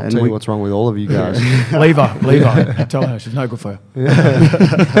advice, I'll and tell you what's wrong with all of you guys. Leave her. Tell her she's no good for you.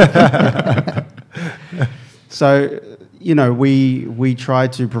 So, we try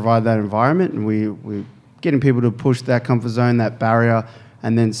to provide that environment, and we're getting people to push that comfort zone, that barrier,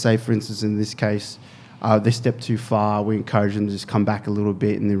 and then say, for instance, in this case, they step too far, we encourage them to just come back a little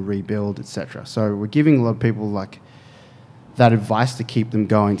bit and then rebuild, etc. So we're giving a lot of people like that advice to keep them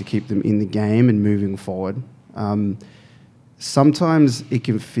going, to keep them in the game and moving forward. Sometimes it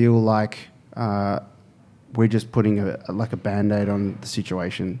can feel like we're just putting a Band-Aid on the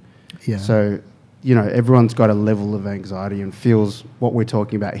situation. Yeah. So, everyone's got a level of anxiety and feels what we're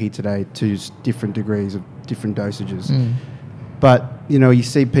talking about here today to different degrees of different dosages. But, you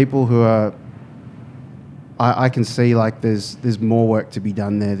see people who are, I can see like there's more work to be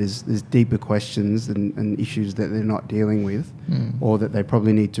done there. There's deeper questions and issues that they're not dealing with or that they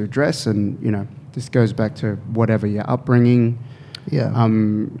probably need to address. And, this goes back to whatever your upbringing, Yeah.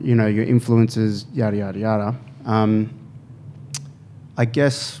 Your influences, yada, yada, yada. I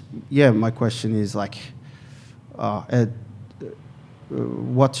guess, my question is like, Ed,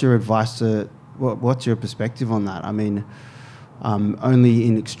 what's your advice what's your perspective on that? I mean, only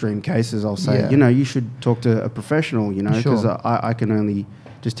in extreme cases I'll say, you should talk to a professional, because Sure. I can only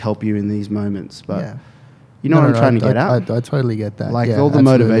just help you in these moments. But Yeah. what I'm trying to get at? I totally get that. Like, yeah, all the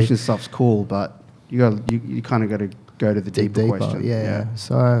absolutely. motivation stuff's cool, but you kind of got to go to the deeper question. Yeah.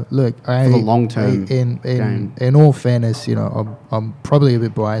 So look, For the long-term in game. in all fairness, I'm probably a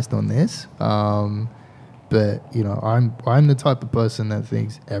bit biased on this, but I'm the type of person that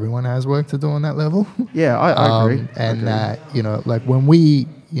thinks everyone has work to do on that level. Yeah, I agree. And that like when we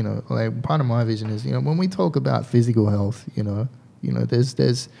like part of my vision is when we talk about physical health,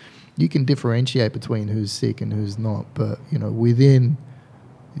 there's you can differentiate between who's sick and who's not, but within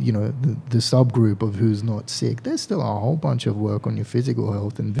the subgroup of who's not sick, there's still a whole bunch of work on your physical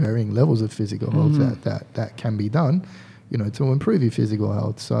health and varying levels of physical health that can be done, to improve your physical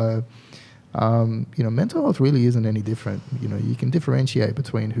health. So, mental health really isn't any different. You can differentiate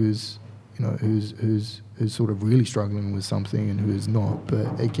between who's sort of really struggling with something and who's not.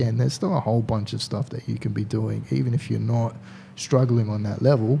 But again, there's still a whole bunch of stuff that you can be doing, even if you're not struggling on that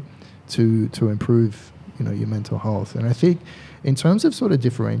level, to improve, your mental health. And I think in terms of sort of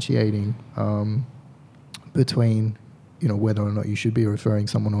differentiating between, whether or not you should be referring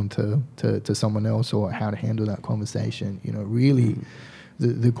someone on to someone else or how to handle that conversation, really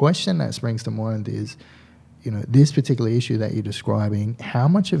the question that springs to mind is, this particular issue that you're describing, how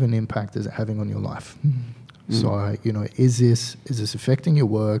much of an impact is it having on your life? So, is this affecting your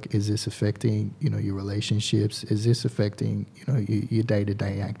work? Is this affecting, your relationships? Is this affecting, your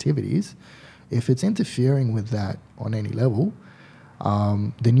day-to-day activities? If it's interfering with that on any level,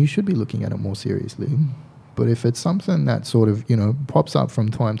 then you should be looking at it more seriously. But if it's something that sort of, pops up from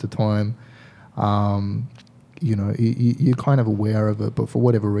time to time, you're kind of aware of it, but for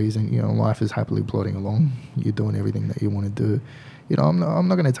whatever reason, life is happily plodding along. You're doing everything that you want to do. I'm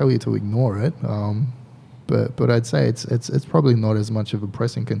not going to tell you to ignore it, but I'd say it's probably not as much of a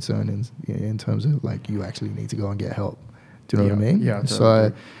pressing concern in terms of like you actually need to go and get help. Do you know what I mean? Yeah. Totally.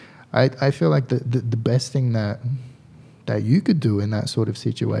 So I feel like the best thing that you could do in that sort of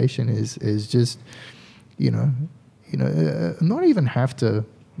situation is just not even have to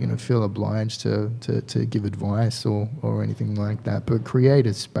feel obliged to give advice or anything like that, but create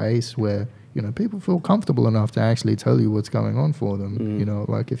a space where, people feel comfortable enough to actually tell you what's going on for them.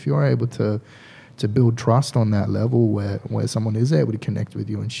 Like if you're able to build trust on that level where someone is able to connect with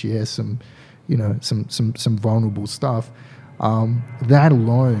you and share some vulnerable stuff, that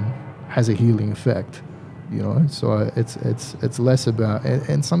alone has a healing effect. So it's less about,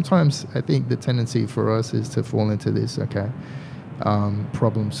 and sometimes I think the tendency for us is to fall into this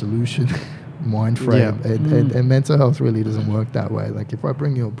problem solution mind frame, and mental health really doesn't work that way. Like if I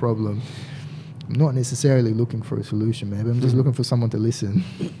bring you a problem, I'm not necessarily looking for a solution. Maybe I'm just looking for someone to listen.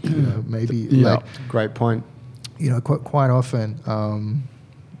 Maybe like Great point. Quite often,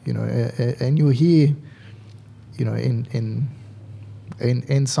 and you'll hear,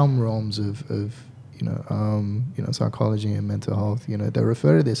 in some realms of psychology and mental health, they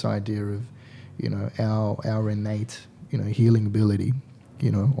refer to this idea of, our innate, healing ability,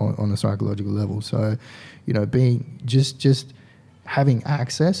 on a psychological level. So, being just having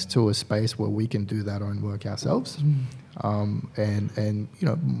access to a space where we can do that own work ourselves, and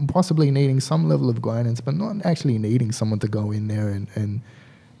possibly needing some level of guidance, but not actually needing someone to go in there and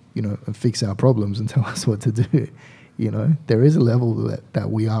fix our problems and tell us what to do. There is a level that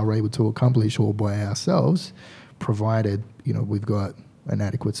we are able to accomplish all by ourselves, provided, we've got an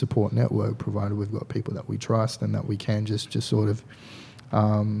adequate support network, provided we've got people that we trust and that we can just sort of,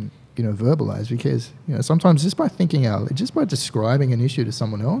 verbalize. Because, sometimes just by describing an issue to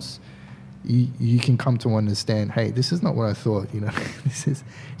someone else, you can come to understand, hey, this is not what I thought, this is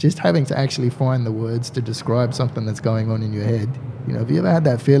just having to actually find the words to describe something that's going on in your head. Have you ever had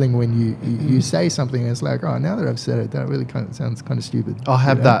that feeling when you say something and it's like, oh, now that I've said it, that really sounds kind of stupid. I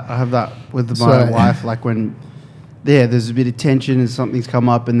have that with my wife, like when there's a bit of tension and something's come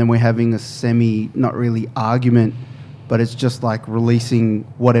up and then we're having a not really argument, but it's just like releasing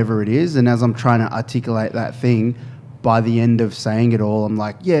whatever it is. And as I'm trying to articulate that thing, by the end of saying it all, I'm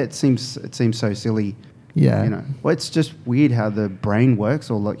like, yeah, it seems so silly. Yeah. Well, it's just weird how the brain works,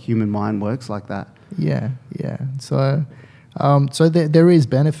 or like human mind works like that. Yeah. So there is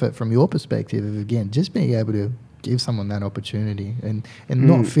benefit from your perspective of, again, just being able to give someone that opportunity and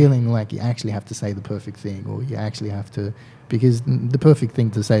not feeling like you actually have to say the perfect thing, or you actually have to, because the perfect thing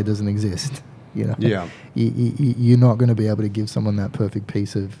to say doesn't exist. Yeah. You're not going to be able to give someone that perfect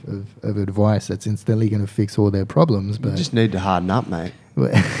piece of advice that's instantly going to fix all their problems. But You just need to harden up, mate.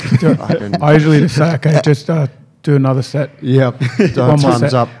 I usually just say, okay, just do another set. Yep. One more Time's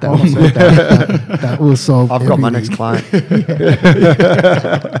set. up. that will solve I've got my everything. next client.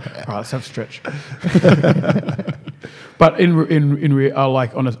 All right, let's have a stretch. But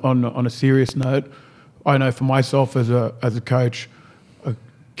like on a serious note, I know for myself as a coach,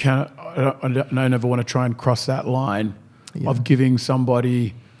 I don't ever want to try and cross that line of giving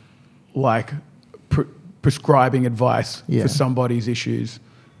somebody like prescribing advice for somebody's issues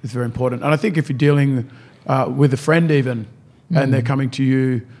is very important. And I think if you're dealing with a friend even, and they're coming to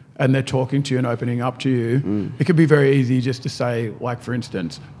you and they're talking to you and opening up to you, it can be very easy just to say, like, for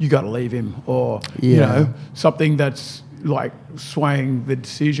instance, you got to leave him, or something that's like swaying the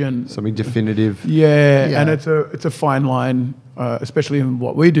decision. Something definitive. Yeah, and it's a fine line, especially in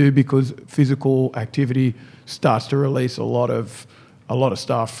what we do, because physical activity starts to release a lot of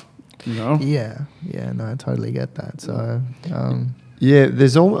stuff. Yeah, no, I totally get that. So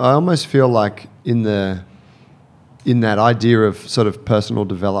I almost feel like in that idea of sort of personal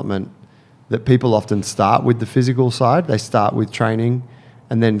development, that people often start with the physical side. They start with training,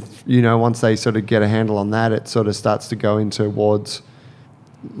 and then once they sort of get a handle on that, it sort of starts to go into towards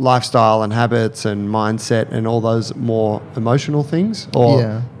lifestyle and habits and mindset and all those more emotional things,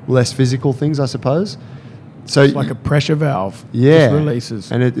 or less physical things, I suppose. So it's like a pressure valve. Yeah, just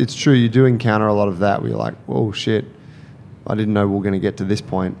releases. And it's true. You do encounter a lot of that where you're like, "Oh shit, I didn't know we were going to get to this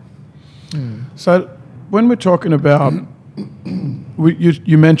point." So when we're talking about,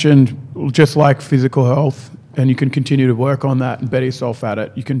 you mentioned just like physical health, and you can continue to work on that and better yourself at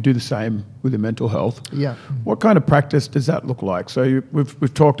it. You can do the same with your mental health. Yeah. What kind of practice does that look like? So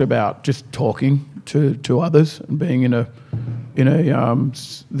we've talked about just talking to others and being in a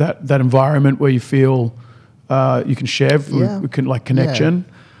that environment where you feel you can share, we can like connection.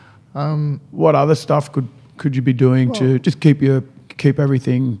 Yeah. What other stuff could you be doing to just keep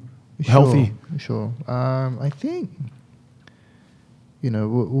everything healthy? Sure. I think,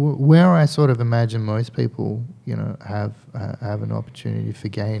 where I sort of imagine most people, have an opportunity for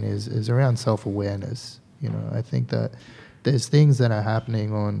gain is around self-awareness. I think that there's things that are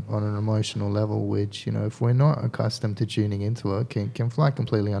happening on an emotional level which, if we're not accustomed to tuning into it, can fly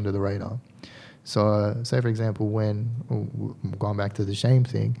completely under the radar. So, say for example, when going back to the shame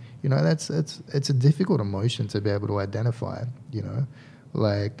thing, you know, it's a difficult emotion to be able to identify. You know,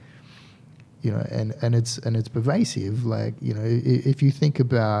 like, you know, and it's pervasive. Like, you know, if you think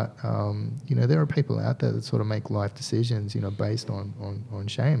about, you know, there are people out there that sort of make life decisions, you know, based on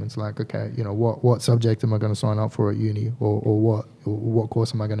shame. It's like, okay, you know, what subject am I going to sign up for at uni, or what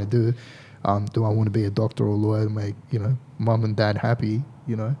course am I going to do? Do I want to be a doctor or lawyer to make, you know, mum and dad happy?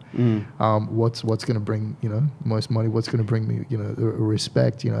 You know, what's going to bring, you know, most money? What's going to bring me, you know,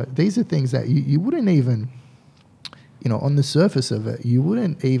 respect? You know, these are things that you wouldn't even, you know, on the surface of it, you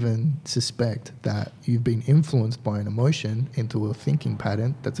wouldn't even suspect that you've been influenced by an emotion into a thinking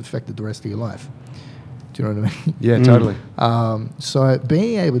pattern that's affected the rest of your life. Do you know what I mean? Yeah, totally. So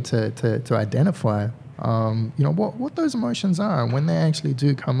being able to identify, you know, what those emotions are and when they actually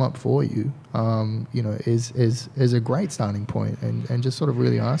do come up for you, you know, is a great starting point, and just sort of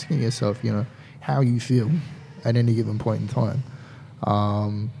really asking yourself, you know, how you feel at any given point in time.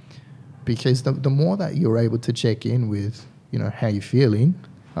 Because the more that you're able to check in with, you know, how you're feeling,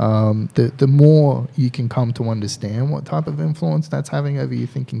 the more you can come to understand what type of influence that's having over your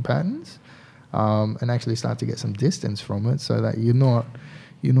thinking patterns, and actually start to get some distance from it, so that you're not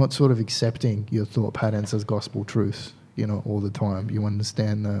sort of accepting your thought patterns as gospel truths, you know, all the time. You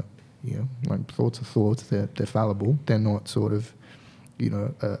understand that, you know, like thoughts are thoughts, they're fallible. They're not sort of, you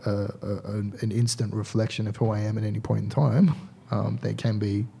know, an instant reflection of who I am at any point in time. They can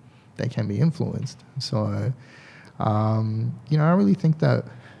be influenced. So, you know, I really think that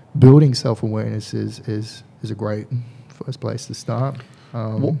building self-awareness is a great first place to start.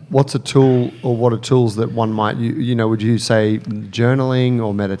 What's a tool, or what are tools that one might, you know, would you say journaling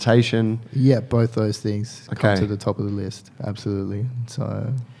or meditation? Yeah, both those things come Okay. to the top of the list. Absolutely.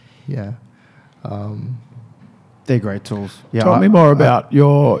 So, yeah. They're great tools. Yeah. Tell me more about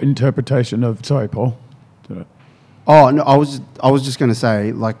your interpretation of. Sorry, Paul. Oh no, I was just going to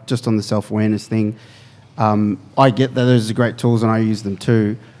say, like, just on the self-awareness thing, I get that those are great tools and I use them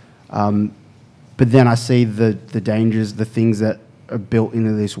too, but then I see the dangers, the things that are built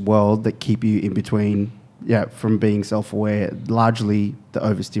into this world that keep you in between, from being self-aware. Largely the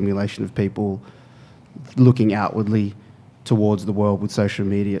overstimulation of people looking outwardly towards the world with social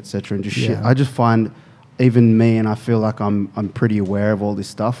media, etc., and just shit. I just find, even me, and I feel like I'm pretty aware of all this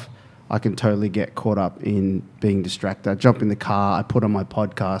stuff, I can totally get caught up in being distracted. I jump in the car, I put on my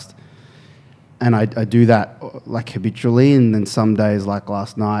podcast, and I do that like habitually. And then some days, like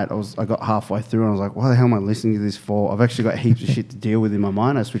last night, I got halfway through and I was like, why the hell am I listening to this for? I've actually got heaps of shit to deal with in my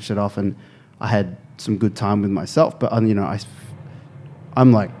mind. I switched it off and I had some good time with myself. But, you know,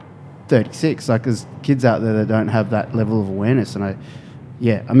 I'm like 36. Like, there's kids out there that don't have that level of awareness. And I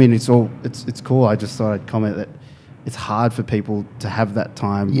mean, it's cool. I just thought I'd comment that it's hard for people to have that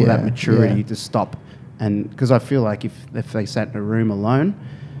time or that maturity to stop. And because I feel like if they sat in a room alone,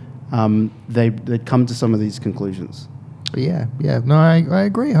 they'd come to some of these conclusions. Yeah. No, I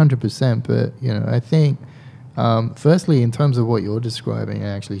agree 100%. But, you know, I think, firstly, in terms of what you're describing and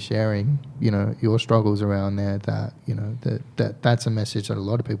actually sharing, you know, your struggles around there, that, you know, that's a message that a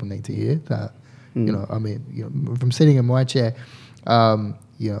lot of people need to hear. That, you know, I mean, you know, from sitting in my chair,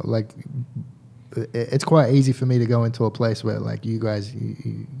 you know, like, it's quite easy for me to go into a place where, like, you guys,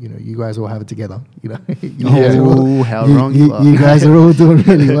 you know, you guys all have it together. You know, how wrong you are. You guys are all doing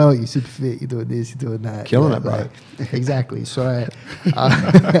really well. You're super fit. You're doing this. You're doing that. Killing it, bro. Like, exactly. So,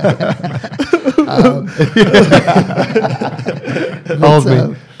 Hold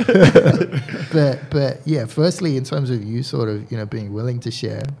me. But yeah. Firstly, in terms of you sort of, you know, being willing to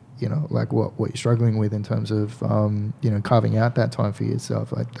share, you know, like what you're struggling with in terms of, you know, carving out that time for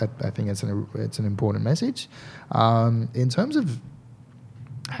yourself. I think it's an important message. In terms of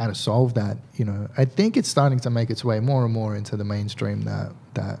how to solve that, you know, I think it's starting to make its way more and more into the mainstream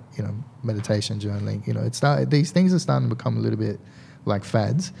that you know, meditation, journaling, you know, these things are starting to become a little bit like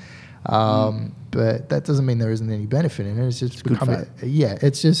fads. But that doesn't mean there isn't any benefit in it. It's just becoming,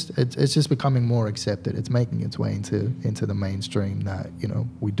 it's just becoming more accepted. It's making its way into the mainstream that, you know,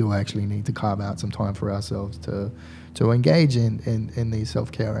 we do actually need to carve out some time for ourselves to engage in these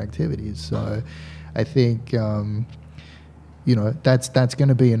self-care activities. So I think, you know, that's going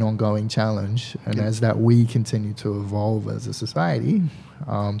to be an ongoing challenge. And as that we continue to evolve as a society,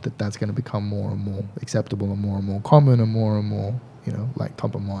 that's going to become more and more acceptable and more common and more, you know, like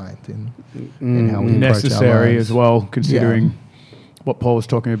top of mind in how we approach our necessary lives. as well, considering what Paul was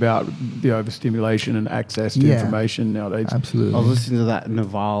talking about, the overstimulation and access to information nowadays. Absolutely. I was listening to that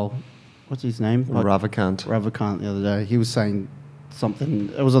Naval, what's his name? Ravikant. Ravikant the other day. He was saying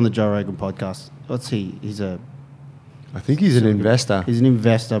something. It was on the Joe Rogan podcast. What's he? I think he's an investor. He's an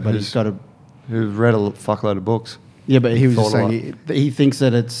investor, but he's got a who've read a fuckload of books. Yeah, but he was just Thought a saying he thinks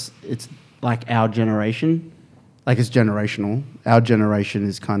that it's like our generation, like it's generational. Our generation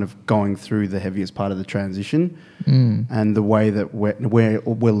is kind of going through the heaviest part of the transition, and the way that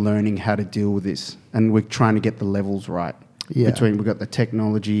we're learning how to deal with this, and we're trying to get the levels right. Yeah. Between we've got the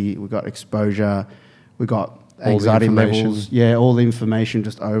technology, we've got exposure, we've got All the anxiety information. levels. Yeah, all the information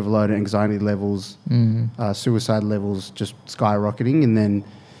just overloaded, anxiety levels, suicide levels just skyrocketing, and then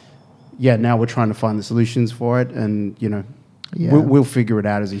now we're trying to find the solutions for it, and Yeah. we'll figure it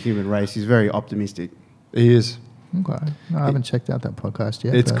out as a human race. He's very optimistic. He is. Okay. No, I haven't checked out that podcast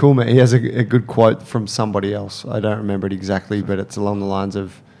yet. It's but- cool, man. He has a good quote from somebody else. I don't remember it exactly, but it's along the lines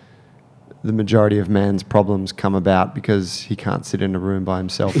of the majority of man's problems come about because he can't sit in a room by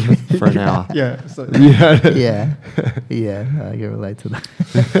himself for an hour. Yeah. So Yeah. Yeah, I can relate to that.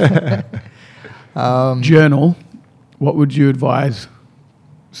 Journal. What would you advise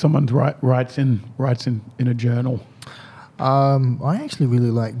someone writes in a journal? I actually really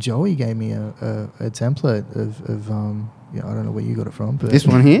like Joey gave me a template of I don't know where you got it from, but this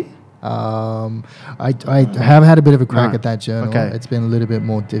one here. I have had a bit of a crack No. at that journal. Okay. It's been a little bit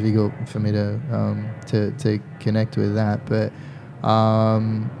more difficult for me to connect with that, but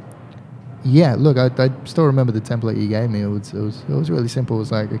yeah. Look, I still remember the template you gave me. It was really simple. It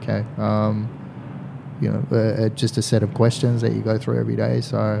was like, okay, just a set of questions that you go through every day.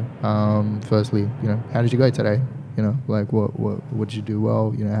 So, firstly, how did you go today? Like what did you do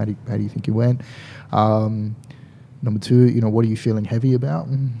well? How do you think you went? Number two, what are you feeling heavy about?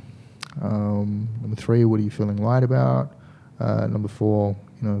 Number three, what are you feeling light about? Number four,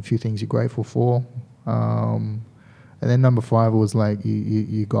 a few things you're grateful for. And then number five was like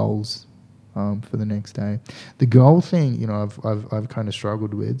your goals for the next day. The goal thing, I've kind of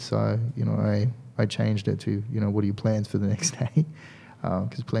struggled with. So, I changed it to, what are your plans for the next day?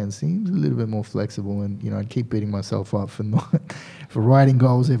 Because plans seems a little bit more flexible, and I'd keep beating myself up for writing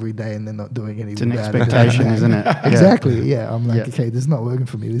goals every day and then not doing anything. It's an about it. expectation, isn't it? Yeah. Exactly. Yeah. I'm like, Yeah. okay, this is not working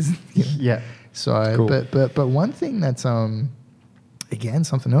for me. This, Yeah. So, Cool. but one thing that's again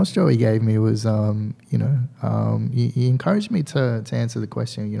something else Joey gave me was he encouraged me to answer the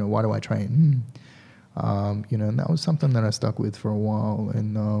question, why do I train? And that was something that I stuck with for a while,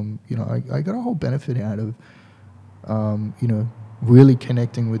 and I got a whole benefit out of really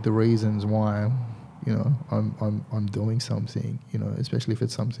connecting with the reasons why I'm doing something, especially if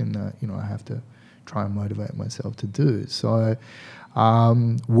it's something that I have to try and motivate myself to do. So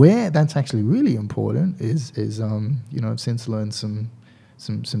where that's actually really important is I've since learned some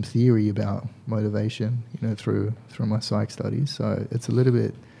theory about motivation, through my psych studies. So it's a little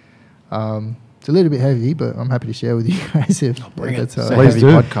bit heavy, but I'm happy to share with you guys if bring it. that's It's a Please heavy do.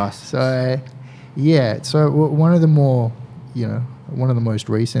 podcast. So, yeah. So one of the more, one of the most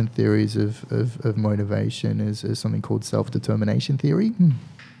recent theories of motivation is something called self-determination theory.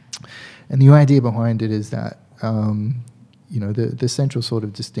 And the idea behind it is that, the central sort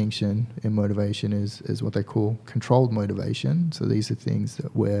of distinction in motivation is what they call controlled motivation. So these are things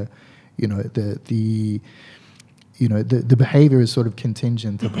that where, the behavior is sort of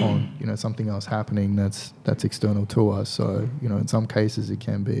contingent upon, something else happening that's external to us. So, in some cases it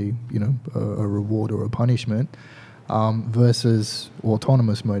can be, a reward or a punishment, versus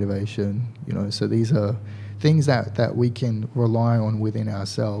autonomous motivation. So these are things that we can rely on within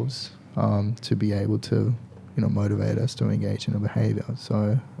ourselves, to be able to, motivate us to engage in a behavior.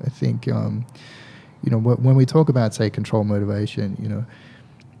 So I think, when we talk about, say, control motivation,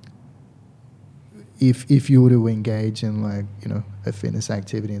 if you were to engage in a fitness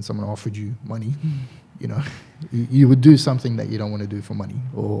activity and someone offered you money, you would do something that you don't want to do for money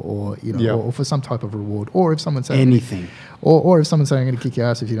or or for some type of reward. Or if someone said Anything. or if someone said, I'm going to kick your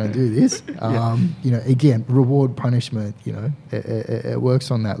ass if you don't do this, again, reward, punishment, it works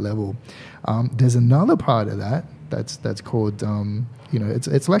on that level. There's another part of that's called,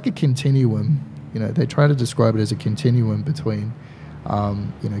 it's like a continuum. They try to describe it as a continuum between,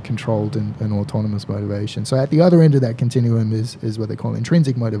 controlled and autonomous motivation. So at the other end of that continuum is what they call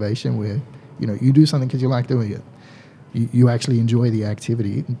intrinsic motivation, where, you do something because you like doing it. You actually enjoy the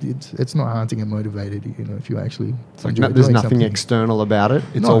activity. It's not hard to get motivated, if you actually enjoy There's doing nothing something. external about it.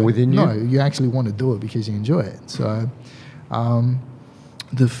 It's all within you. No, you actually want to do it because you enjoy it. So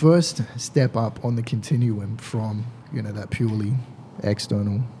the first step up on the continuum from, that purely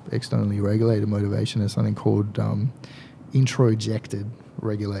externally regulated motivation is something called introjected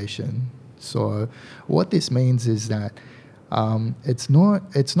regulation. So what this means is that it's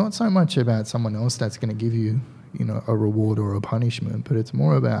not so much about someone else that's going to give you, a reward or a punishment, but it's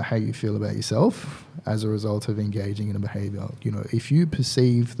more about how you feel about yourself as a result of engaging in a behavior. If you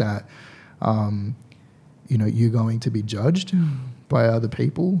perceive that you're going to be judged by other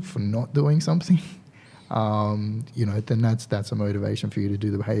people for not doing something, then that's a motivation for you to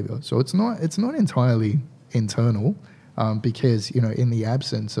do the behavior. So it's not entirely internal, because in the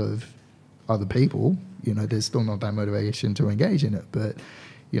absence of other people, there's still not that motivation to engage in it. But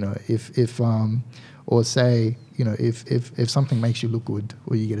if something makes you look good,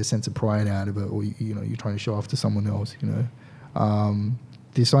 or you get a sense of pride out of it, or you're trying to show off to someone else,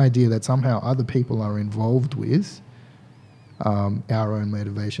 this idea that somehow other people are involved with our own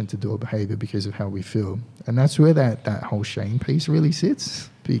motivation to do a behavior because of how we feel. And that's where that whole shame piece really sits,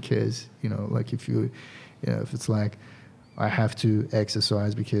 because like if it's like, I have to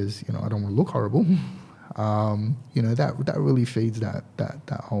exercise because I don't want to look horrible, that really feeds that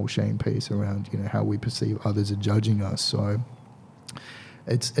whole shame piece around how we perceive others are judging us. So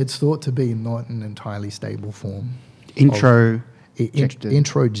it's thought to be not an entirely stable form.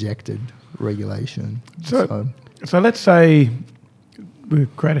 Introjected regulation. So let's say we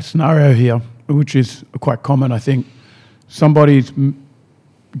create a scenario here, which is quite common, I think. Somebody's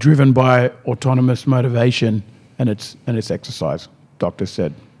driven by autonomous motivation, and it's exercise. Doctor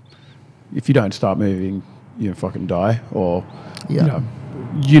said, if you don't start moving, you fucking die, or you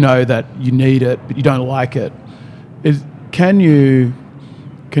know that you need it, but you don't like it. Can you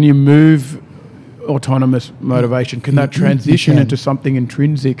move autonomous motivation? Can that transition into something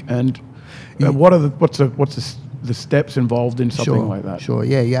intrinsic? And what's the steps involved in something like that? Sure,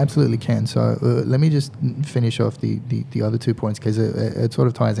 yeah, you absolutely can. So let me just finish off the other 2 points, because it sort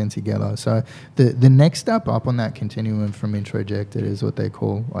of ties in together. So the next step up on that continuum from introjected is what they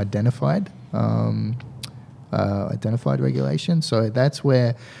call identified regulation. So that's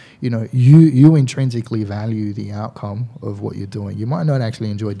where you intrinsically value the outcome of what you're doing. You might not actually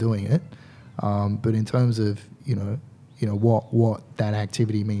enjoy doing it, but in terms of what that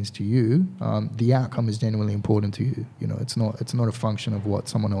activity means to you, the outcome is genuinely important to you. It's not a function of what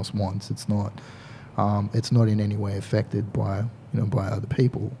someone else wants. It's not in any way affected by other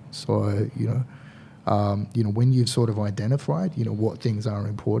people. So when you've sort of identified what things are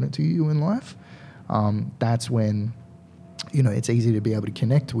important to you in life, that's when it's easy to be able to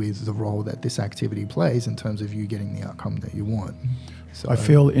connect with the role that this activity plays in terms of you getting the outcome that you want. So I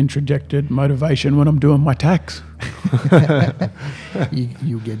feel introjected motivation when I'm doing my tax.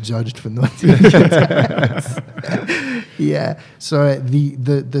 you get judged for not doing your tax. Yeah. So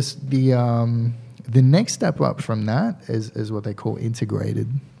the next step up from that is what they call integrated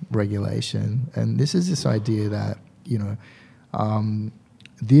regulation, and this is this idea that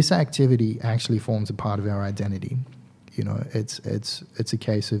this activity actually forms a part of our identity. It's a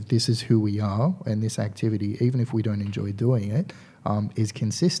case of this is who we are, and this activity, even if we don't enjoy doing it, is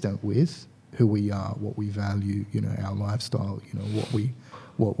consistent with who we are, what we value, our lifestyle,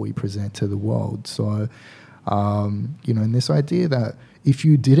 what we present to the world. So, and this idea that if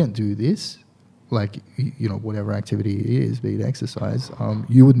you didn't do this, like, whatever activity it is, be it exercise,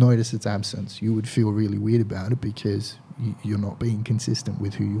 you would notice its absence. You would feel really weird about it because you're not being consistent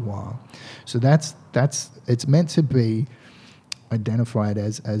with who you are. So it's meant to be identified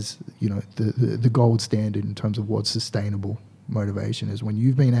as the gold standard in terms of what sustainable motivation is, when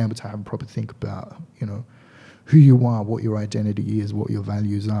you've been able to have a proper think about who you are, what your identity is, what your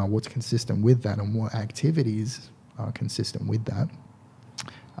values are, what's consistent with that, and what activities are consistent with that.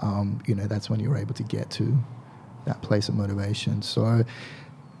 That's when you're able to get to that place of motivation. So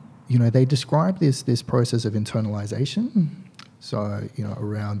they describe this process of internalization, so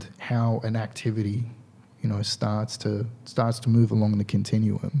around how an activity starts to move along the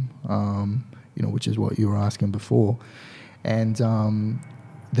continuum, which is what you were asking before. And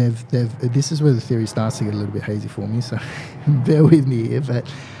this is where the theory starts to get a little bit hazy for me, so bear with me here. But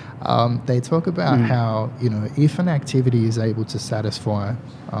they talk about how if an activity is able to satisfy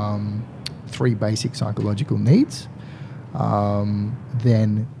 3 basic psychological needs,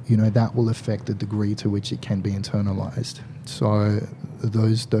 then that will affect the degree to which it can be internalized. So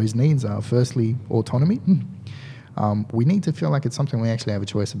those needs are, firstly, autonomy. We need to feel like it's something we actually have a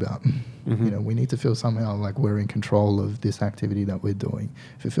choice about. Mm-hmm. We need to feel somehow like we're in control of this activity that we're doing.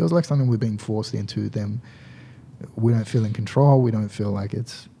 If it feels like something we're being forced into, then we don't feel in control. We don't feel like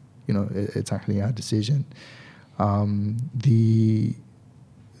it's it's actually our decision. The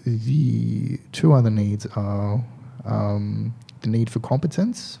 2 other needs are the need for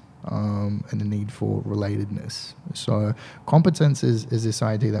competence and the need for relatedness. So competence is this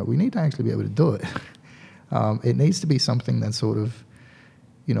idea that we need to actually be able to do it. It needs to be something that's sort of,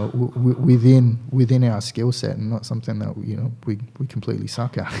 within our skill set, and not something that we completely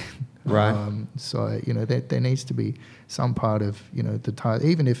suck at. Right. So, there needs to be some part of, the task,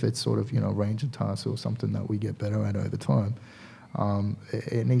 even if it's sort of, a range of tasks or something that we get better at over time,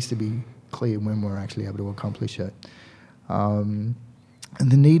 it needs to be clear when we're actually able to accomplish it. And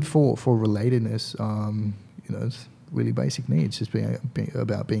the need for relatedness, it's really basic needs, just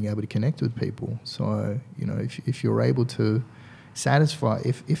about being able to connect with people. So, if you're able to satisfy,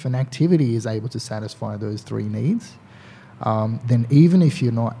 if an activity is able to satisfy those three needs, then even if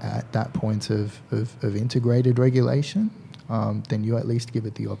you're not at that point of integrated regulation, then you at least give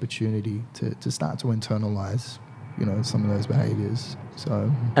it the opportunity to start to internalize, some of those behaviors.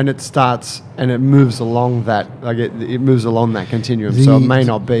 So, And it starts and it moves along that, it moves along that continuum. So it may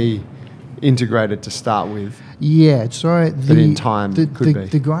not be integrated to start with. Yeah, so But in time, it could be.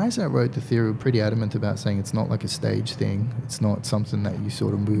 The guys that wrote the theory were pretty adamant about saying it's not like a stage thing. It's not something that you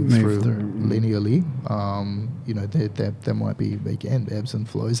sort of move through linearly. There might be, again, ebbs and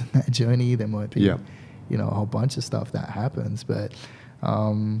flows in that journey. There might be, Yeah. a whole bunch of stuff that happens. But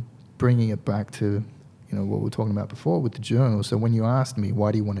bringing it back to, what we were talking about before with the journal. So when you asked me,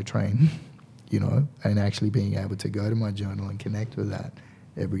 why do you want to train, and actually being able to go to my journal and connect with that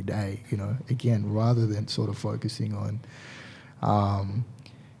every day, again, rather than sort of focusing on, I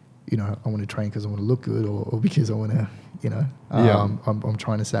want to train because I want to look good or because I want to, I'm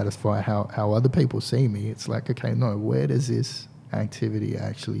trying to satisfy how other people see me. It's like, okay, no, where does this activity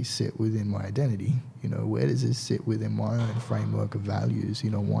actually sit within my identity? Where does this sit within my own framework of values?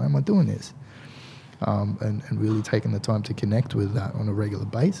 Why am I doing this? And really taking the time to connect with that on a regular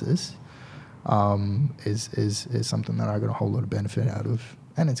basis is something that I got a whole lot of benefit out of,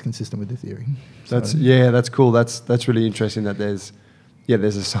 and it's consistent with the theory. That's cool. That's really interesting that there's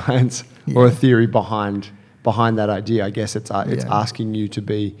a science or a theory behind that idea. I guess it's asking you to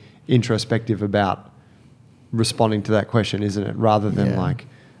be introspective about responding to that question, isn't it? Rather than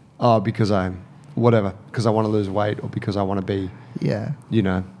because I want to lose weight or because I want to be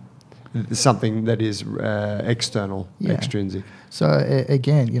something that is external, extrinsic. So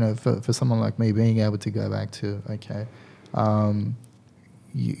again, for someone like me, being able to go back to, okay,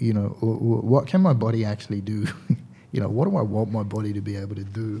 what can my body actually do? What do I want my body to be able to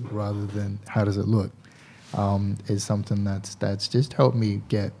do rather than how does it look? Is something that's just helped me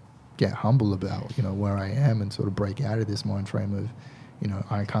get humble about, where I am and sort of break out of this mind frame of,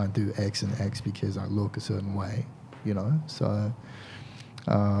 I can't do X and X because I look a certain way, So,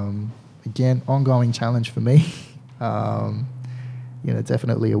 again, ongoing challenge for me.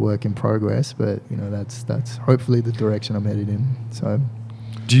 Definitely a work in progress, but that's hopefully the direction I'm headed in. So,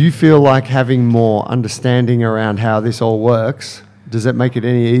 do you feel like having more understanding around how this all works, does that make it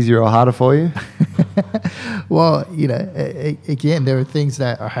any easier or harder for you? Well, again, there are things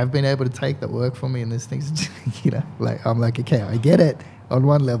that I have been able to take that work for me, and there's things, like I'm like, okay, I get it on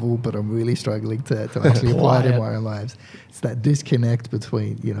one level, but I'm really struggling to actually apply it in my own lives. It's that disconnect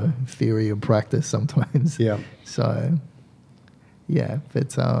between, theory and practice sometimes. Yeah. So, yeah,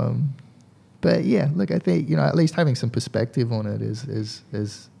 but yeah, look, I think, at least having some perspective on it is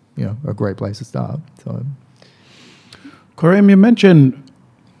a great place to start. So, Kareem, you mentioned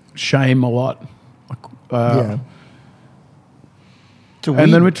shame a lot. yeah.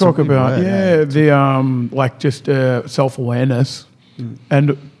 And then we talk about, the self-awareness.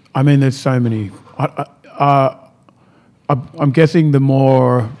 And I mean, there's so many. I'm guessing the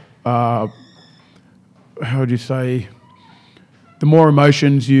more, how would you say, the more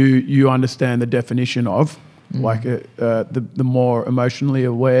emotions you understand the definition of, like the more emotionally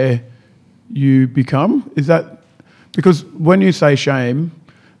aware you become. Is that because when you say shame,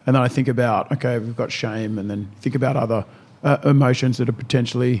 and then I think about, okay, we've got shame, and then think about other emotions that are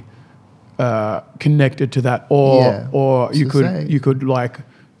potentially connected to that, or you could like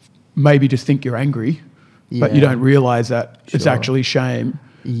maybe just think you're angry, but you don't realize that it's actually shame.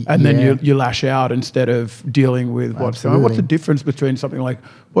 And then you lash out instead of dealing with what's going on. What's the difference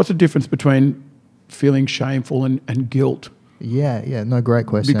between feeling shameful and guilt? Yeah, no, great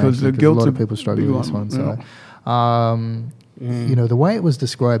question. Because the guilt, a lot of people struggle with this one. So, the way it was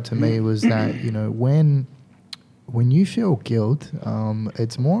described to me was that when you feel guilt,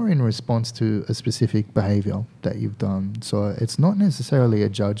 it's more in response to a specific behavior that you've done. So it's not necessarily a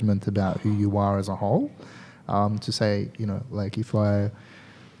judgment about who you are as a whole. To say, like if I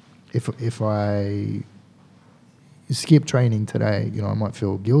skip training today, I might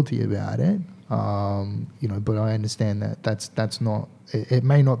feel guilty about it. But I understand that that's not. It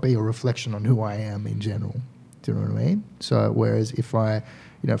may not be a reflection on who I am in general. Do you know what I mean? So whereas if I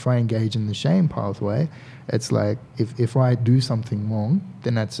engage in the shame pathway, it's like if I do something wrong,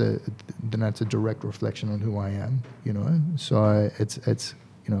 then that's a direct reflection on who I am. So it's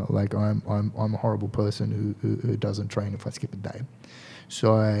like I'm a horrible person who doesn't train if I skip a day.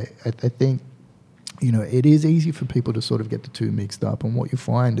 So I think, it is easy for people to sort of get the two mixed up. And what you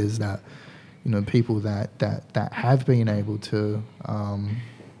find is that, people that have been able to,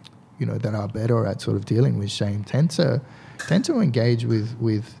 that are better at sort of dealing with shame tend to engage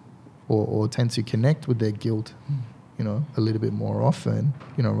with or tend to connect with their guilt, a little bit more often,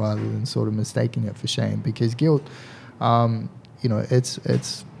 rather than sort of mistaking it for shame. Because guilt,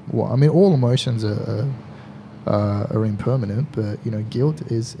 it's all emotions are impermanent, but guilt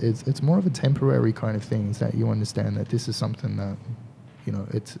it's more of a temporary kind of thing. Is that you understand that this is something that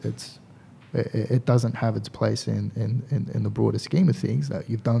it doesn't have its place in the broader scheme of things, that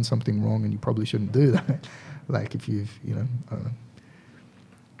you've done something wrong and you probably shouldn't do that. Like if you've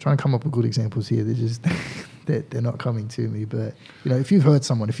trying to come up with good examples here, they're just they're not coming to me. But if you've hurt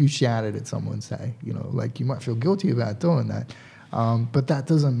someone, if you shouted at someone, say, like you might feel guilty about doing that, but that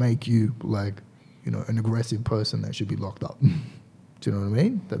doesn't make you like an aggressive person that should be locked up. Do you know what I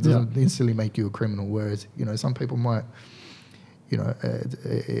mean? That doesn't instantly make you a criminal. Whereas some people might,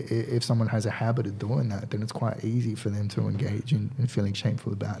 if someone has a habit of doing that, then it's quite easy for them to engage in feeling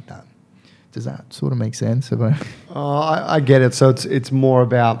shameful about that. Does that sort of make sense? I get it. So it's more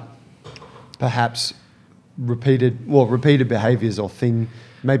about perhaps repeated behaviours or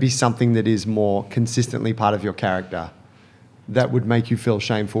maybe something that is more consistently part of your character that would make you feel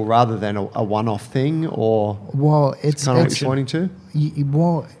shameful rather than a one-off thing, or it's kind of what you're pointing to?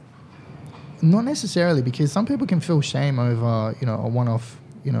 Well, not necessarily, because some people can feel shame over a one-off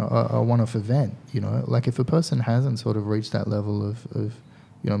a one-off event. Like if a person hasn't sort of reached that level of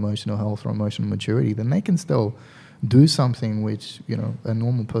emotional health or emotional maturity, then they can still do something which a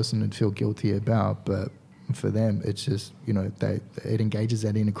normal person would feel guilty about, but for them it's just it engages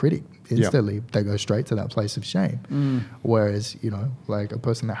that inner critic instantly. Yep. They go straight to that place of shame. Whereas like a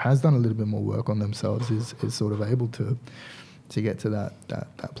person that has done a little bit more work on themselves is sort of able to get to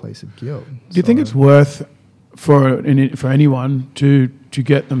that place of guilt. Do you think it's worth for anyone to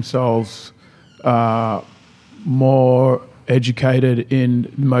get themselves more educated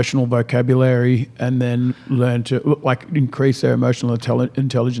in emotional vocabulary and then learn to like increase their emotional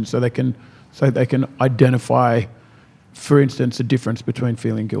intelligence so they can identify, for instance, the difference between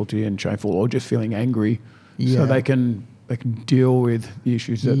feeling guilty and shameful or just feeling angry, so they can deal with the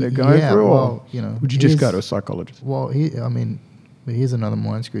issues that they're going through? Or would you just go to a psychologist? Well, here's another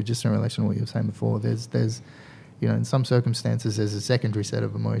mind screw, just in relation to what you were saying before. There's in some circumstances, there's a secondary set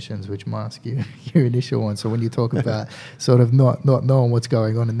of emotions which mask your initial one. So when you talk about sort of not knowing what's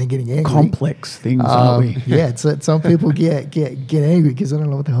going on and then getting angry, complex things, aren't we? Yeah, some people get angry because they don't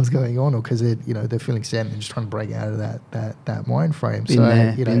know what the hell's going on, or because they're feeling sad and they're just trying to break out of that mind frame.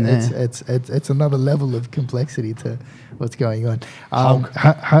 It's another level of complexity to what's going on.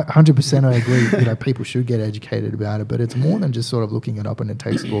 100% I agree. People should get educated about it, but it's more than just sort of looking it up in a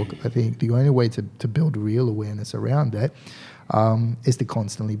textbook. I think the only way to build real awareness around that is to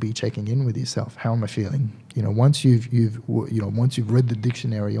constantly be checking in with yourself. How am I feeling? Once you've read the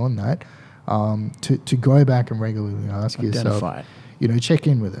dictionary on that, to go back and regularly ask yourself, check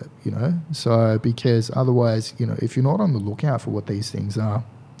in with it. So because otherwise, if you're not on the lookout for what these things are,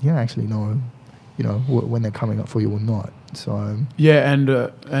 you don't actually know, when they're coming up for you or not. So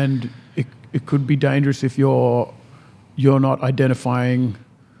and it could be dangerous if you're not identifying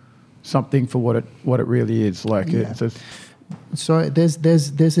something for what it really is. So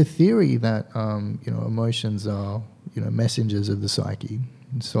there's a theory that emotions are messengers of the psyche.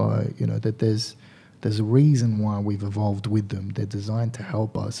 So that there's a reason why we've evolved with them. They're designed to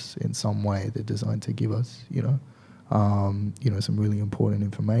help us in some way. They're designed to give us some really important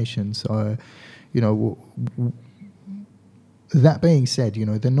information. So that being said,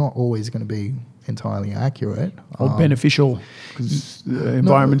 they're not always going to be entirely accurate or beneficial, because the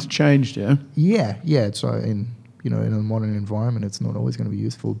environment's changed. Yeah. So in a modern environment, it's not always going to be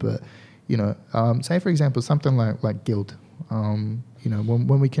useful. But say for example something like guilt.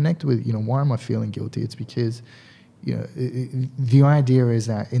 When we connect with why am I feeling guilty? It's because the idea is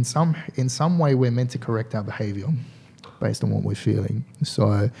that in some way we're meant to correct our behavior based on what we're feeling.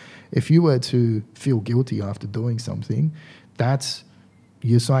 So if you were to feel guilty after doing something, that's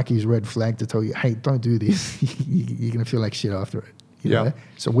your psyche's red flag to tell you, hey, don't do this. You're going to feel like shit after it. You know?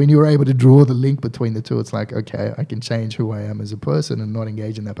 So when you're able to draw the link between the two, it's like, okay, I can change who I am as a person and not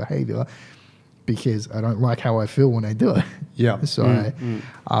engage in that behavior because I don't like how I feel when I do it. Yeah. So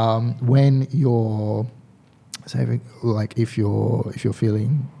when you're, say, like if you're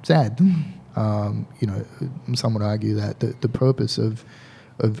feeling sad, some would argue that the purpose of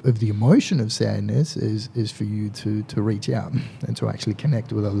of the emotion of sadness is for you to reach out and to actually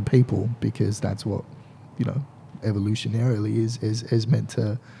connect with other people, because that's what, evolutionarily is meant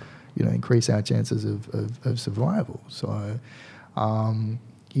to, increase our chances of survival. So,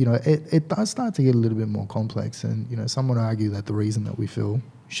 it does start to get a little bit more complex, and, some would argue that the reason that we feel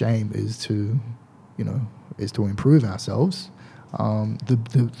shame is to improve ourselves.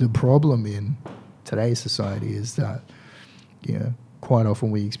 The problem in today's society is that, quite often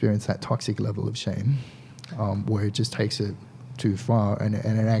we experience that toxic level of shame, where it just takes it too far, and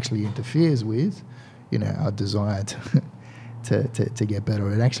it actually interferes with, our desire to get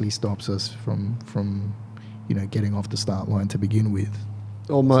better. It actually stops us from getting off the start line to begin with.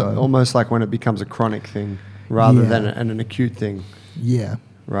 Almost like when it becomes a chronic thing rather than an acute thing. Yeah.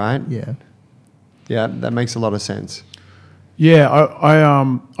 Right? Yeah. Yeah, that makes a lot of sense. Yeah,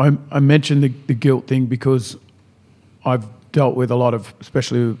 I mentioned the guilt thing because I've dealt with a lot of,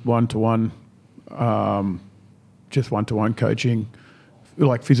 especially one-to-one, just one-to-one coaching,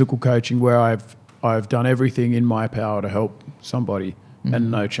 like physical coaching, where I've done everything in my power to help somebody, and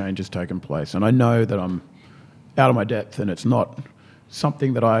no change has taken place. And I know that I'm out of my depth, and it's not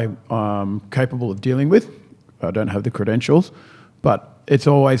something that I'm capable of dealing with. I don't have the credentials, but it's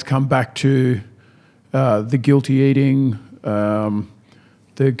always come back to the guilty eating,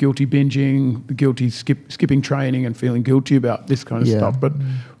 the guilty binging, the guilty skipping training and feeling guilty about this kind of stuff. But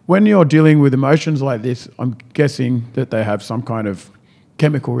when you're dealing with emotions like this, I'm guessing that they have some kind of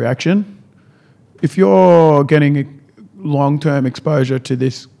chemical reaction. If you're getting a long-term exposure to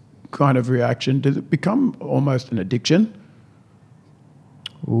this kind of reaction, does it become almost an addiction?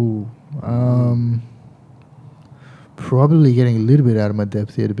 Ooh, probably getting a little bit out of my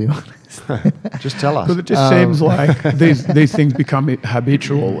depth here, to be honest. Just tell us. Because it just seems like these things become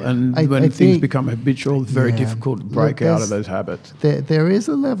habitual, and when things become habitual, it's very difficult to break out of those habits. There is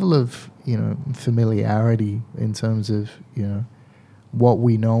a level of familiarity in terms of what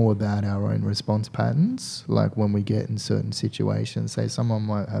we know about our own response patterns. Like when we get in certain situations, say someone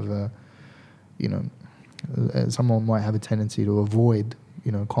might have a tendency to avoid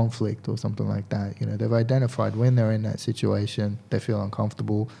conflict or something like that. They've identified when they're in that situation, they feel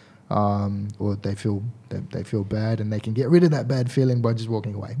uncomfortable, or they feel bad, and they can get rid of that bad feeling by just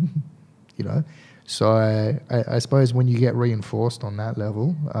walking away. So I suppose when you get reinforced on that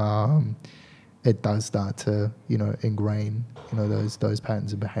level, it does start to ingrain those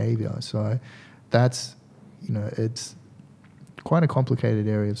patterns of behavior. So that's it's quite a complicated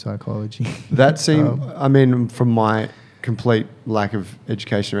area of psychology. That seems, from my complete lack of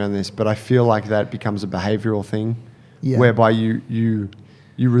education around this, but I feel like that becomes a behavioural thing, whereby you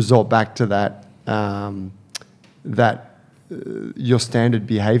resort back to that your standard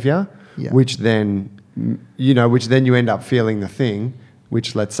behaviour, which then you end up feeling the thing,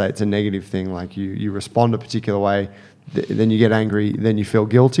 which, let's say it's a negative thing, like you respond a particular way, then you get angry, then you feel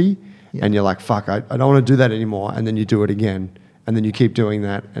guilty, and you're like, fuck, I don't want to do that anymore, and then you do it again, and then you keep doing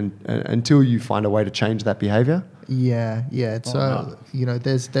that and until you find a way to change that behaviur. Yeah. So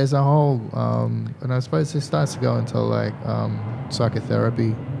there's a whole, and I suppose this starts to go into like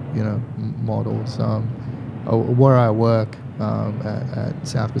psychotherapy, models. Where I work at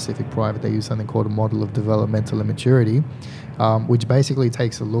South Pacific Private, they use something called a model of developmental immaturity, which basically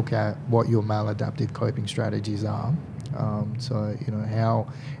takes a look at what your maladaptive coping strategies are. So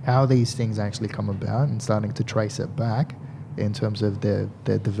how these things actually come about, and starting to trace it back in terms of their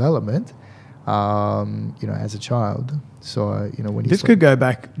development. As a child. So, when this could go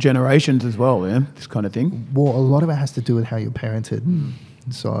back generations as well, yeah, this kind of thing. Well, a lot of it has to do with how you're parented.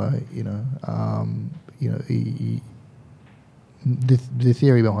 So, the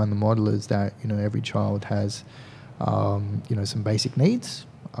theory behind the model is that, every child has, some basic needs,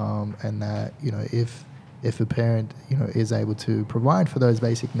 and that, if a parent, is able to provide for those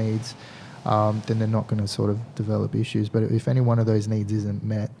basic needs, then they're not going to sort of develop issues. But if any one of those needs isn't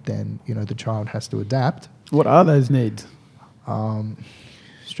met, then the child has to adapt. What are those needs?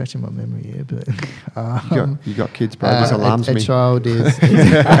 Stretching my memory here, but you got kids, bro. This alarms me. A child is.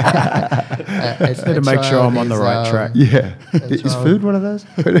 Just need to make sure I'm on the right track. Yeah, is food one of those?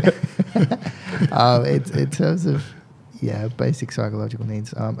 In terms of basic psychological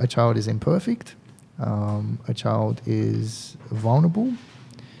needs, a child is imperfect. A child is vulnerable.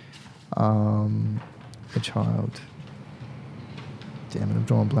 A child. Damn it, I'm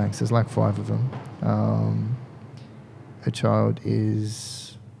drawing blanks. There's like 5 of them. A child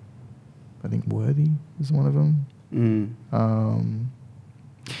is, I think, worthy is one of them.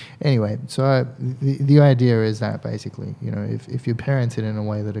 Anyway, so the idea is that basically, if you're parented in a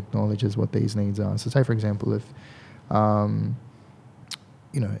way that acknowledges what these needs are. So say, for example,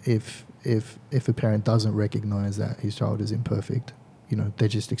 if a parent doesn't recognize that his child is imperfect, they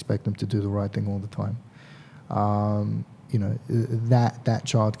just expect them to do the right thing all the time. That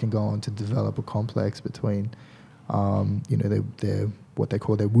child can go on to develop a complex between, their what they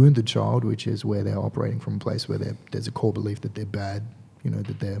call their wounded child, which is where they're operating from a place where there's a core belief that they're bad,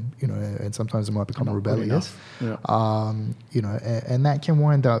 that they're, and sometimes it might become rebellious, Yeah. And that can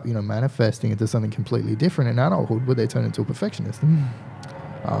wind up, manifesting into something completely different in adulthood where they turn into a perfectionist.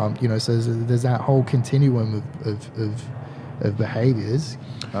 So there's that whole continuum of behaviors.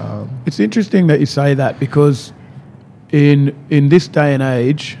 It's interesting that you say that, because in this day and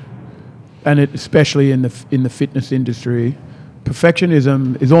age, and especially in the fitness industry,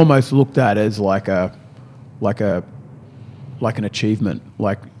 perfectionism is almost looked at as like an achievement.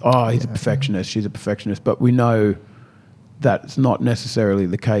 Like, oh, he's a perfectionist, she's a perfectionist. But we know that's not necessarily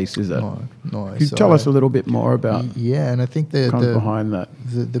the case, is it? No. Can you tell us a little bit more about and I think the behind that?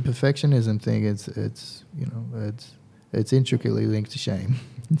 The perfectionism thing, it's intricately linked to shame.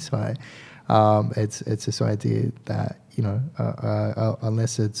 So it's this idea that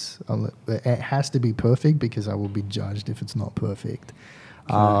unless it has to be perfect, because I will be judged if it's not perfect.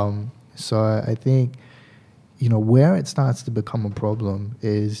 So I think where it starts to become a problem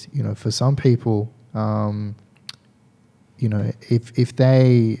is for some people, if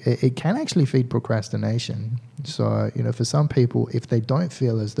it can actually feed procrastination. So for some people, if they don't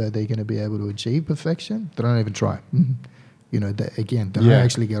feel as though they're going to be able to achieve perfection, they don't even try. They don't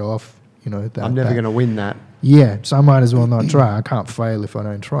actually get off. I'm never going to win that. Yeah, so I might as well not try. I can't fail if I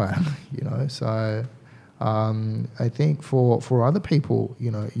don't try. So I think for other people,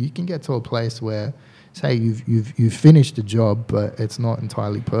 you can get to a place where, say, you've finished a job, but it's not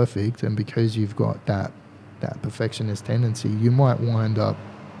entirely perfect, and because you've got that perfectionist tendency, you might wind up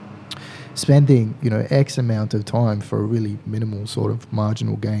spending X amount of time for a really minimal sort of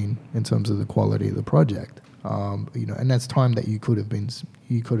marginal gain in terms of the quality of the project. And that's time that you could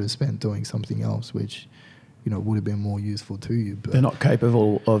have spent doing something else, which would have been more useful to you. But they're not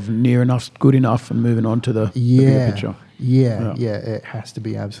capable of near enough, good enough, and moving on to the bigger picture. Yeah, it has to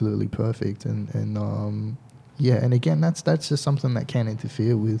be absolutely perfect, and and again, that's just something that can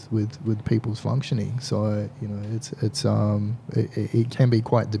interfere with people's functioning. So it can be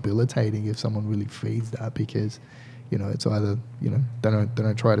quite debilitating if someone really feeds that, because it's either they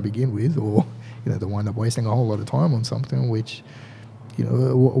don't try to begin with, or they wind up wasting a whole lot of time on something which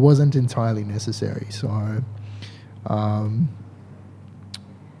wasn't entirely necessary. So I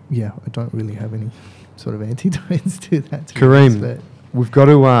don't really have any sort of antidotes to that. Kareem, we've got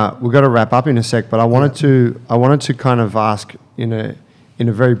to wrap up in a sec, but I wanted to kind of ask in a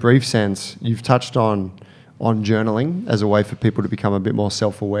very brief sense. You've touched on journaling as a way for people to become a bit more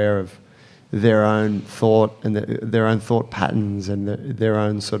self-aware of their own thought and their own thought patterns and their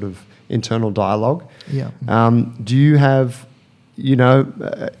own sort of internal dialogue. Yeah. Do you have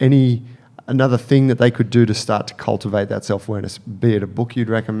another thing that they could do to start to cultivate that self-awareness, be it a book you'd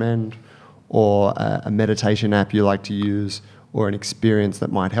recommend, or a meditation app you like to use, or an experience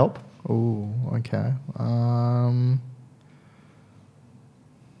that might help? Oh, okay.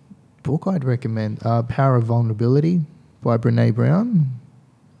 Book I'd recommend, Power of Vulnerability by Brené Brown.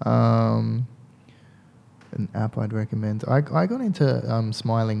 An app I'd recommend. I got into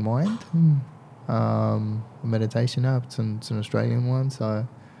Smiling Mind, a meditation app. It's an Australian one, so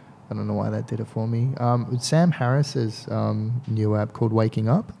I don't know why that did it for me. Sam Harris's new app called Waking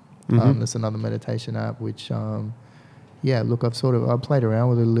Up. That's another meditation app, which I've played around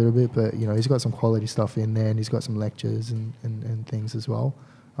with it a little bit, but he's got some quality stuff in there, and he's got some lectures and things as well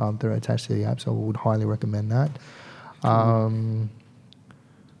that are attached to the app, so I would highly recommend that.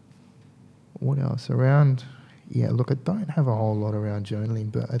 What else around? Yeah, look, I don't have a whole lot around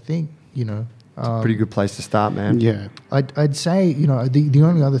journaling, but I think It's a pretty good place to start, man. Yeah. I'd say the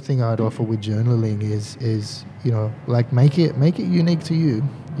only other thing I'd offer with journaling is make it unique to you.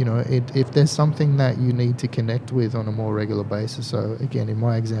 If there's something that you need to connect with on a more regular basis. So again, in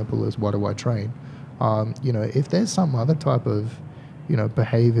my example is, what do I train? If there's some other type of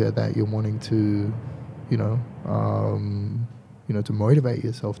behavior that you're wanting to to motivate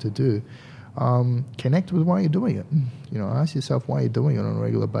yourself to do, connect with why you're doing it. Ask yourself why you're doing it on a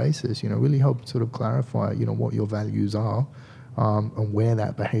regular basis. Really help sort of clarify what your values are, and where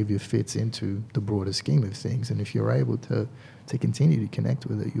that behavior fits into the broader scheme of things. And if you're able to continue to connect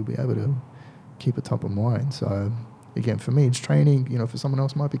with it, you'll be able to keep it top of mind. So again, for me, it's training. For someone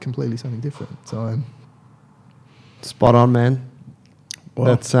else, it might be completely something different. So spot on, man.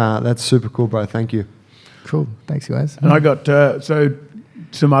 Well, that's super cool, bro. Thank you. cool. Thanks, guys. and I got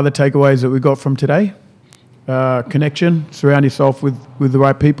some other takeaways that we got from today. connection. Surround yourself with the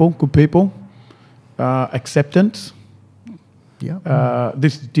right people, good people. Acceptance. Yeah.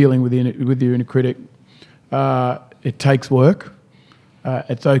 This is dealing with your inner critic. It takes work.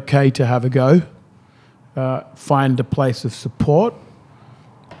 It's okay to have a go. Find a place of support.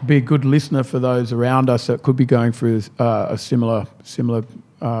 Be a good listener for those around us that could be going through a similar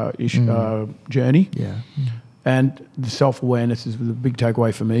journey. Yeah. And the self-awareness is the big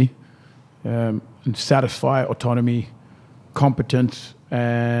takeaway for me. And satisfy, autonomy, competence,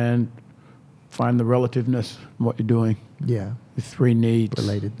 and find the relativeness in what you're doing. Yeah. The 3 needs.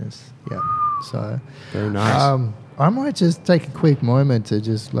 Relatedness. Yeah. So Very nice. I might just take a quick moment to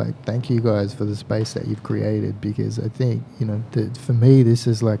just like thank you guys for the space that you've created, because I think, you know, for me, this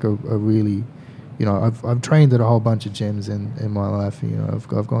is like a really, you know, I've trained at a whole bunch of gyms in my life. You know, I've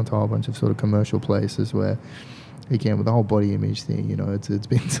gone to a whole bunch of sort of commercial places where, again, with the whole body image thing, you know, it's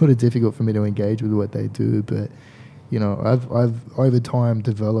been sort of difficult for me to engage with what they do. But, you know, I've over time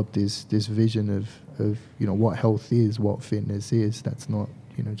developed this vision of, you know, what health is, what fitness is. That's not,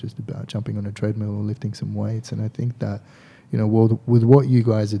 you know, just about jumping on a treadmill or lifting some weights. And I think that, you know, with what you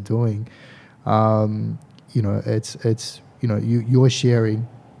guys are doing, you know, it's you know, you're sharing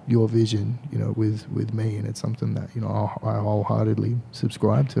your vision, you know, with me, and it's something that, you know, I wholeheartedly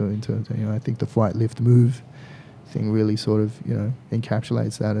subscribe to in terms of, you know, I think the fight, lift, move thing really sort of, you know,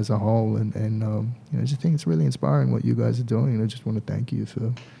 encapsulates that as a whole, and you know, I just think it's really inspiring what you guys are doing, and I just want to thank you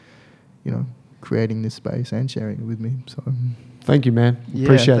for, you know, creating this space and sharing it with me. So Thank you, man. Yeah,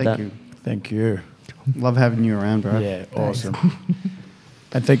 Appreciate thank that. you. Thank you. Love having you around, bro. Yeah, awesome.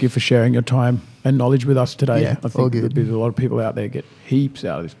 And thank you for sharing your time and knowledge with us today. Yeah, I all think good. there's a lot of people out there get heaps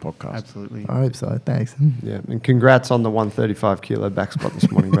out of this podcast. Absolutely. I hope so. Thanks. Yeah, and congrats on the 135 kilo back squat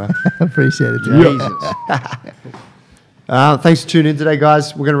this morning, bro. Appreciate it. dude. Jesus. Thanks for tuning in today,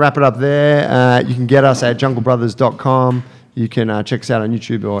 guys. We're going to wrap it up there. You can get us at junglebrothers.com. You can check us out on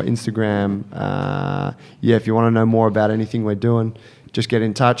YouTube or Instagram. Yeah, if you want to know more about anything we're doing, just get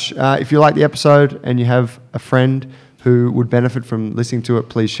in touch. If you like the episode and you have a friend who would benefit from listening to it,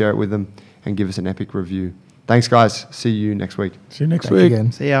 please share it with them and give us an epic review. Thanks, guys. See you next week. See you next Thank you week.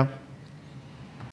 again. See ya.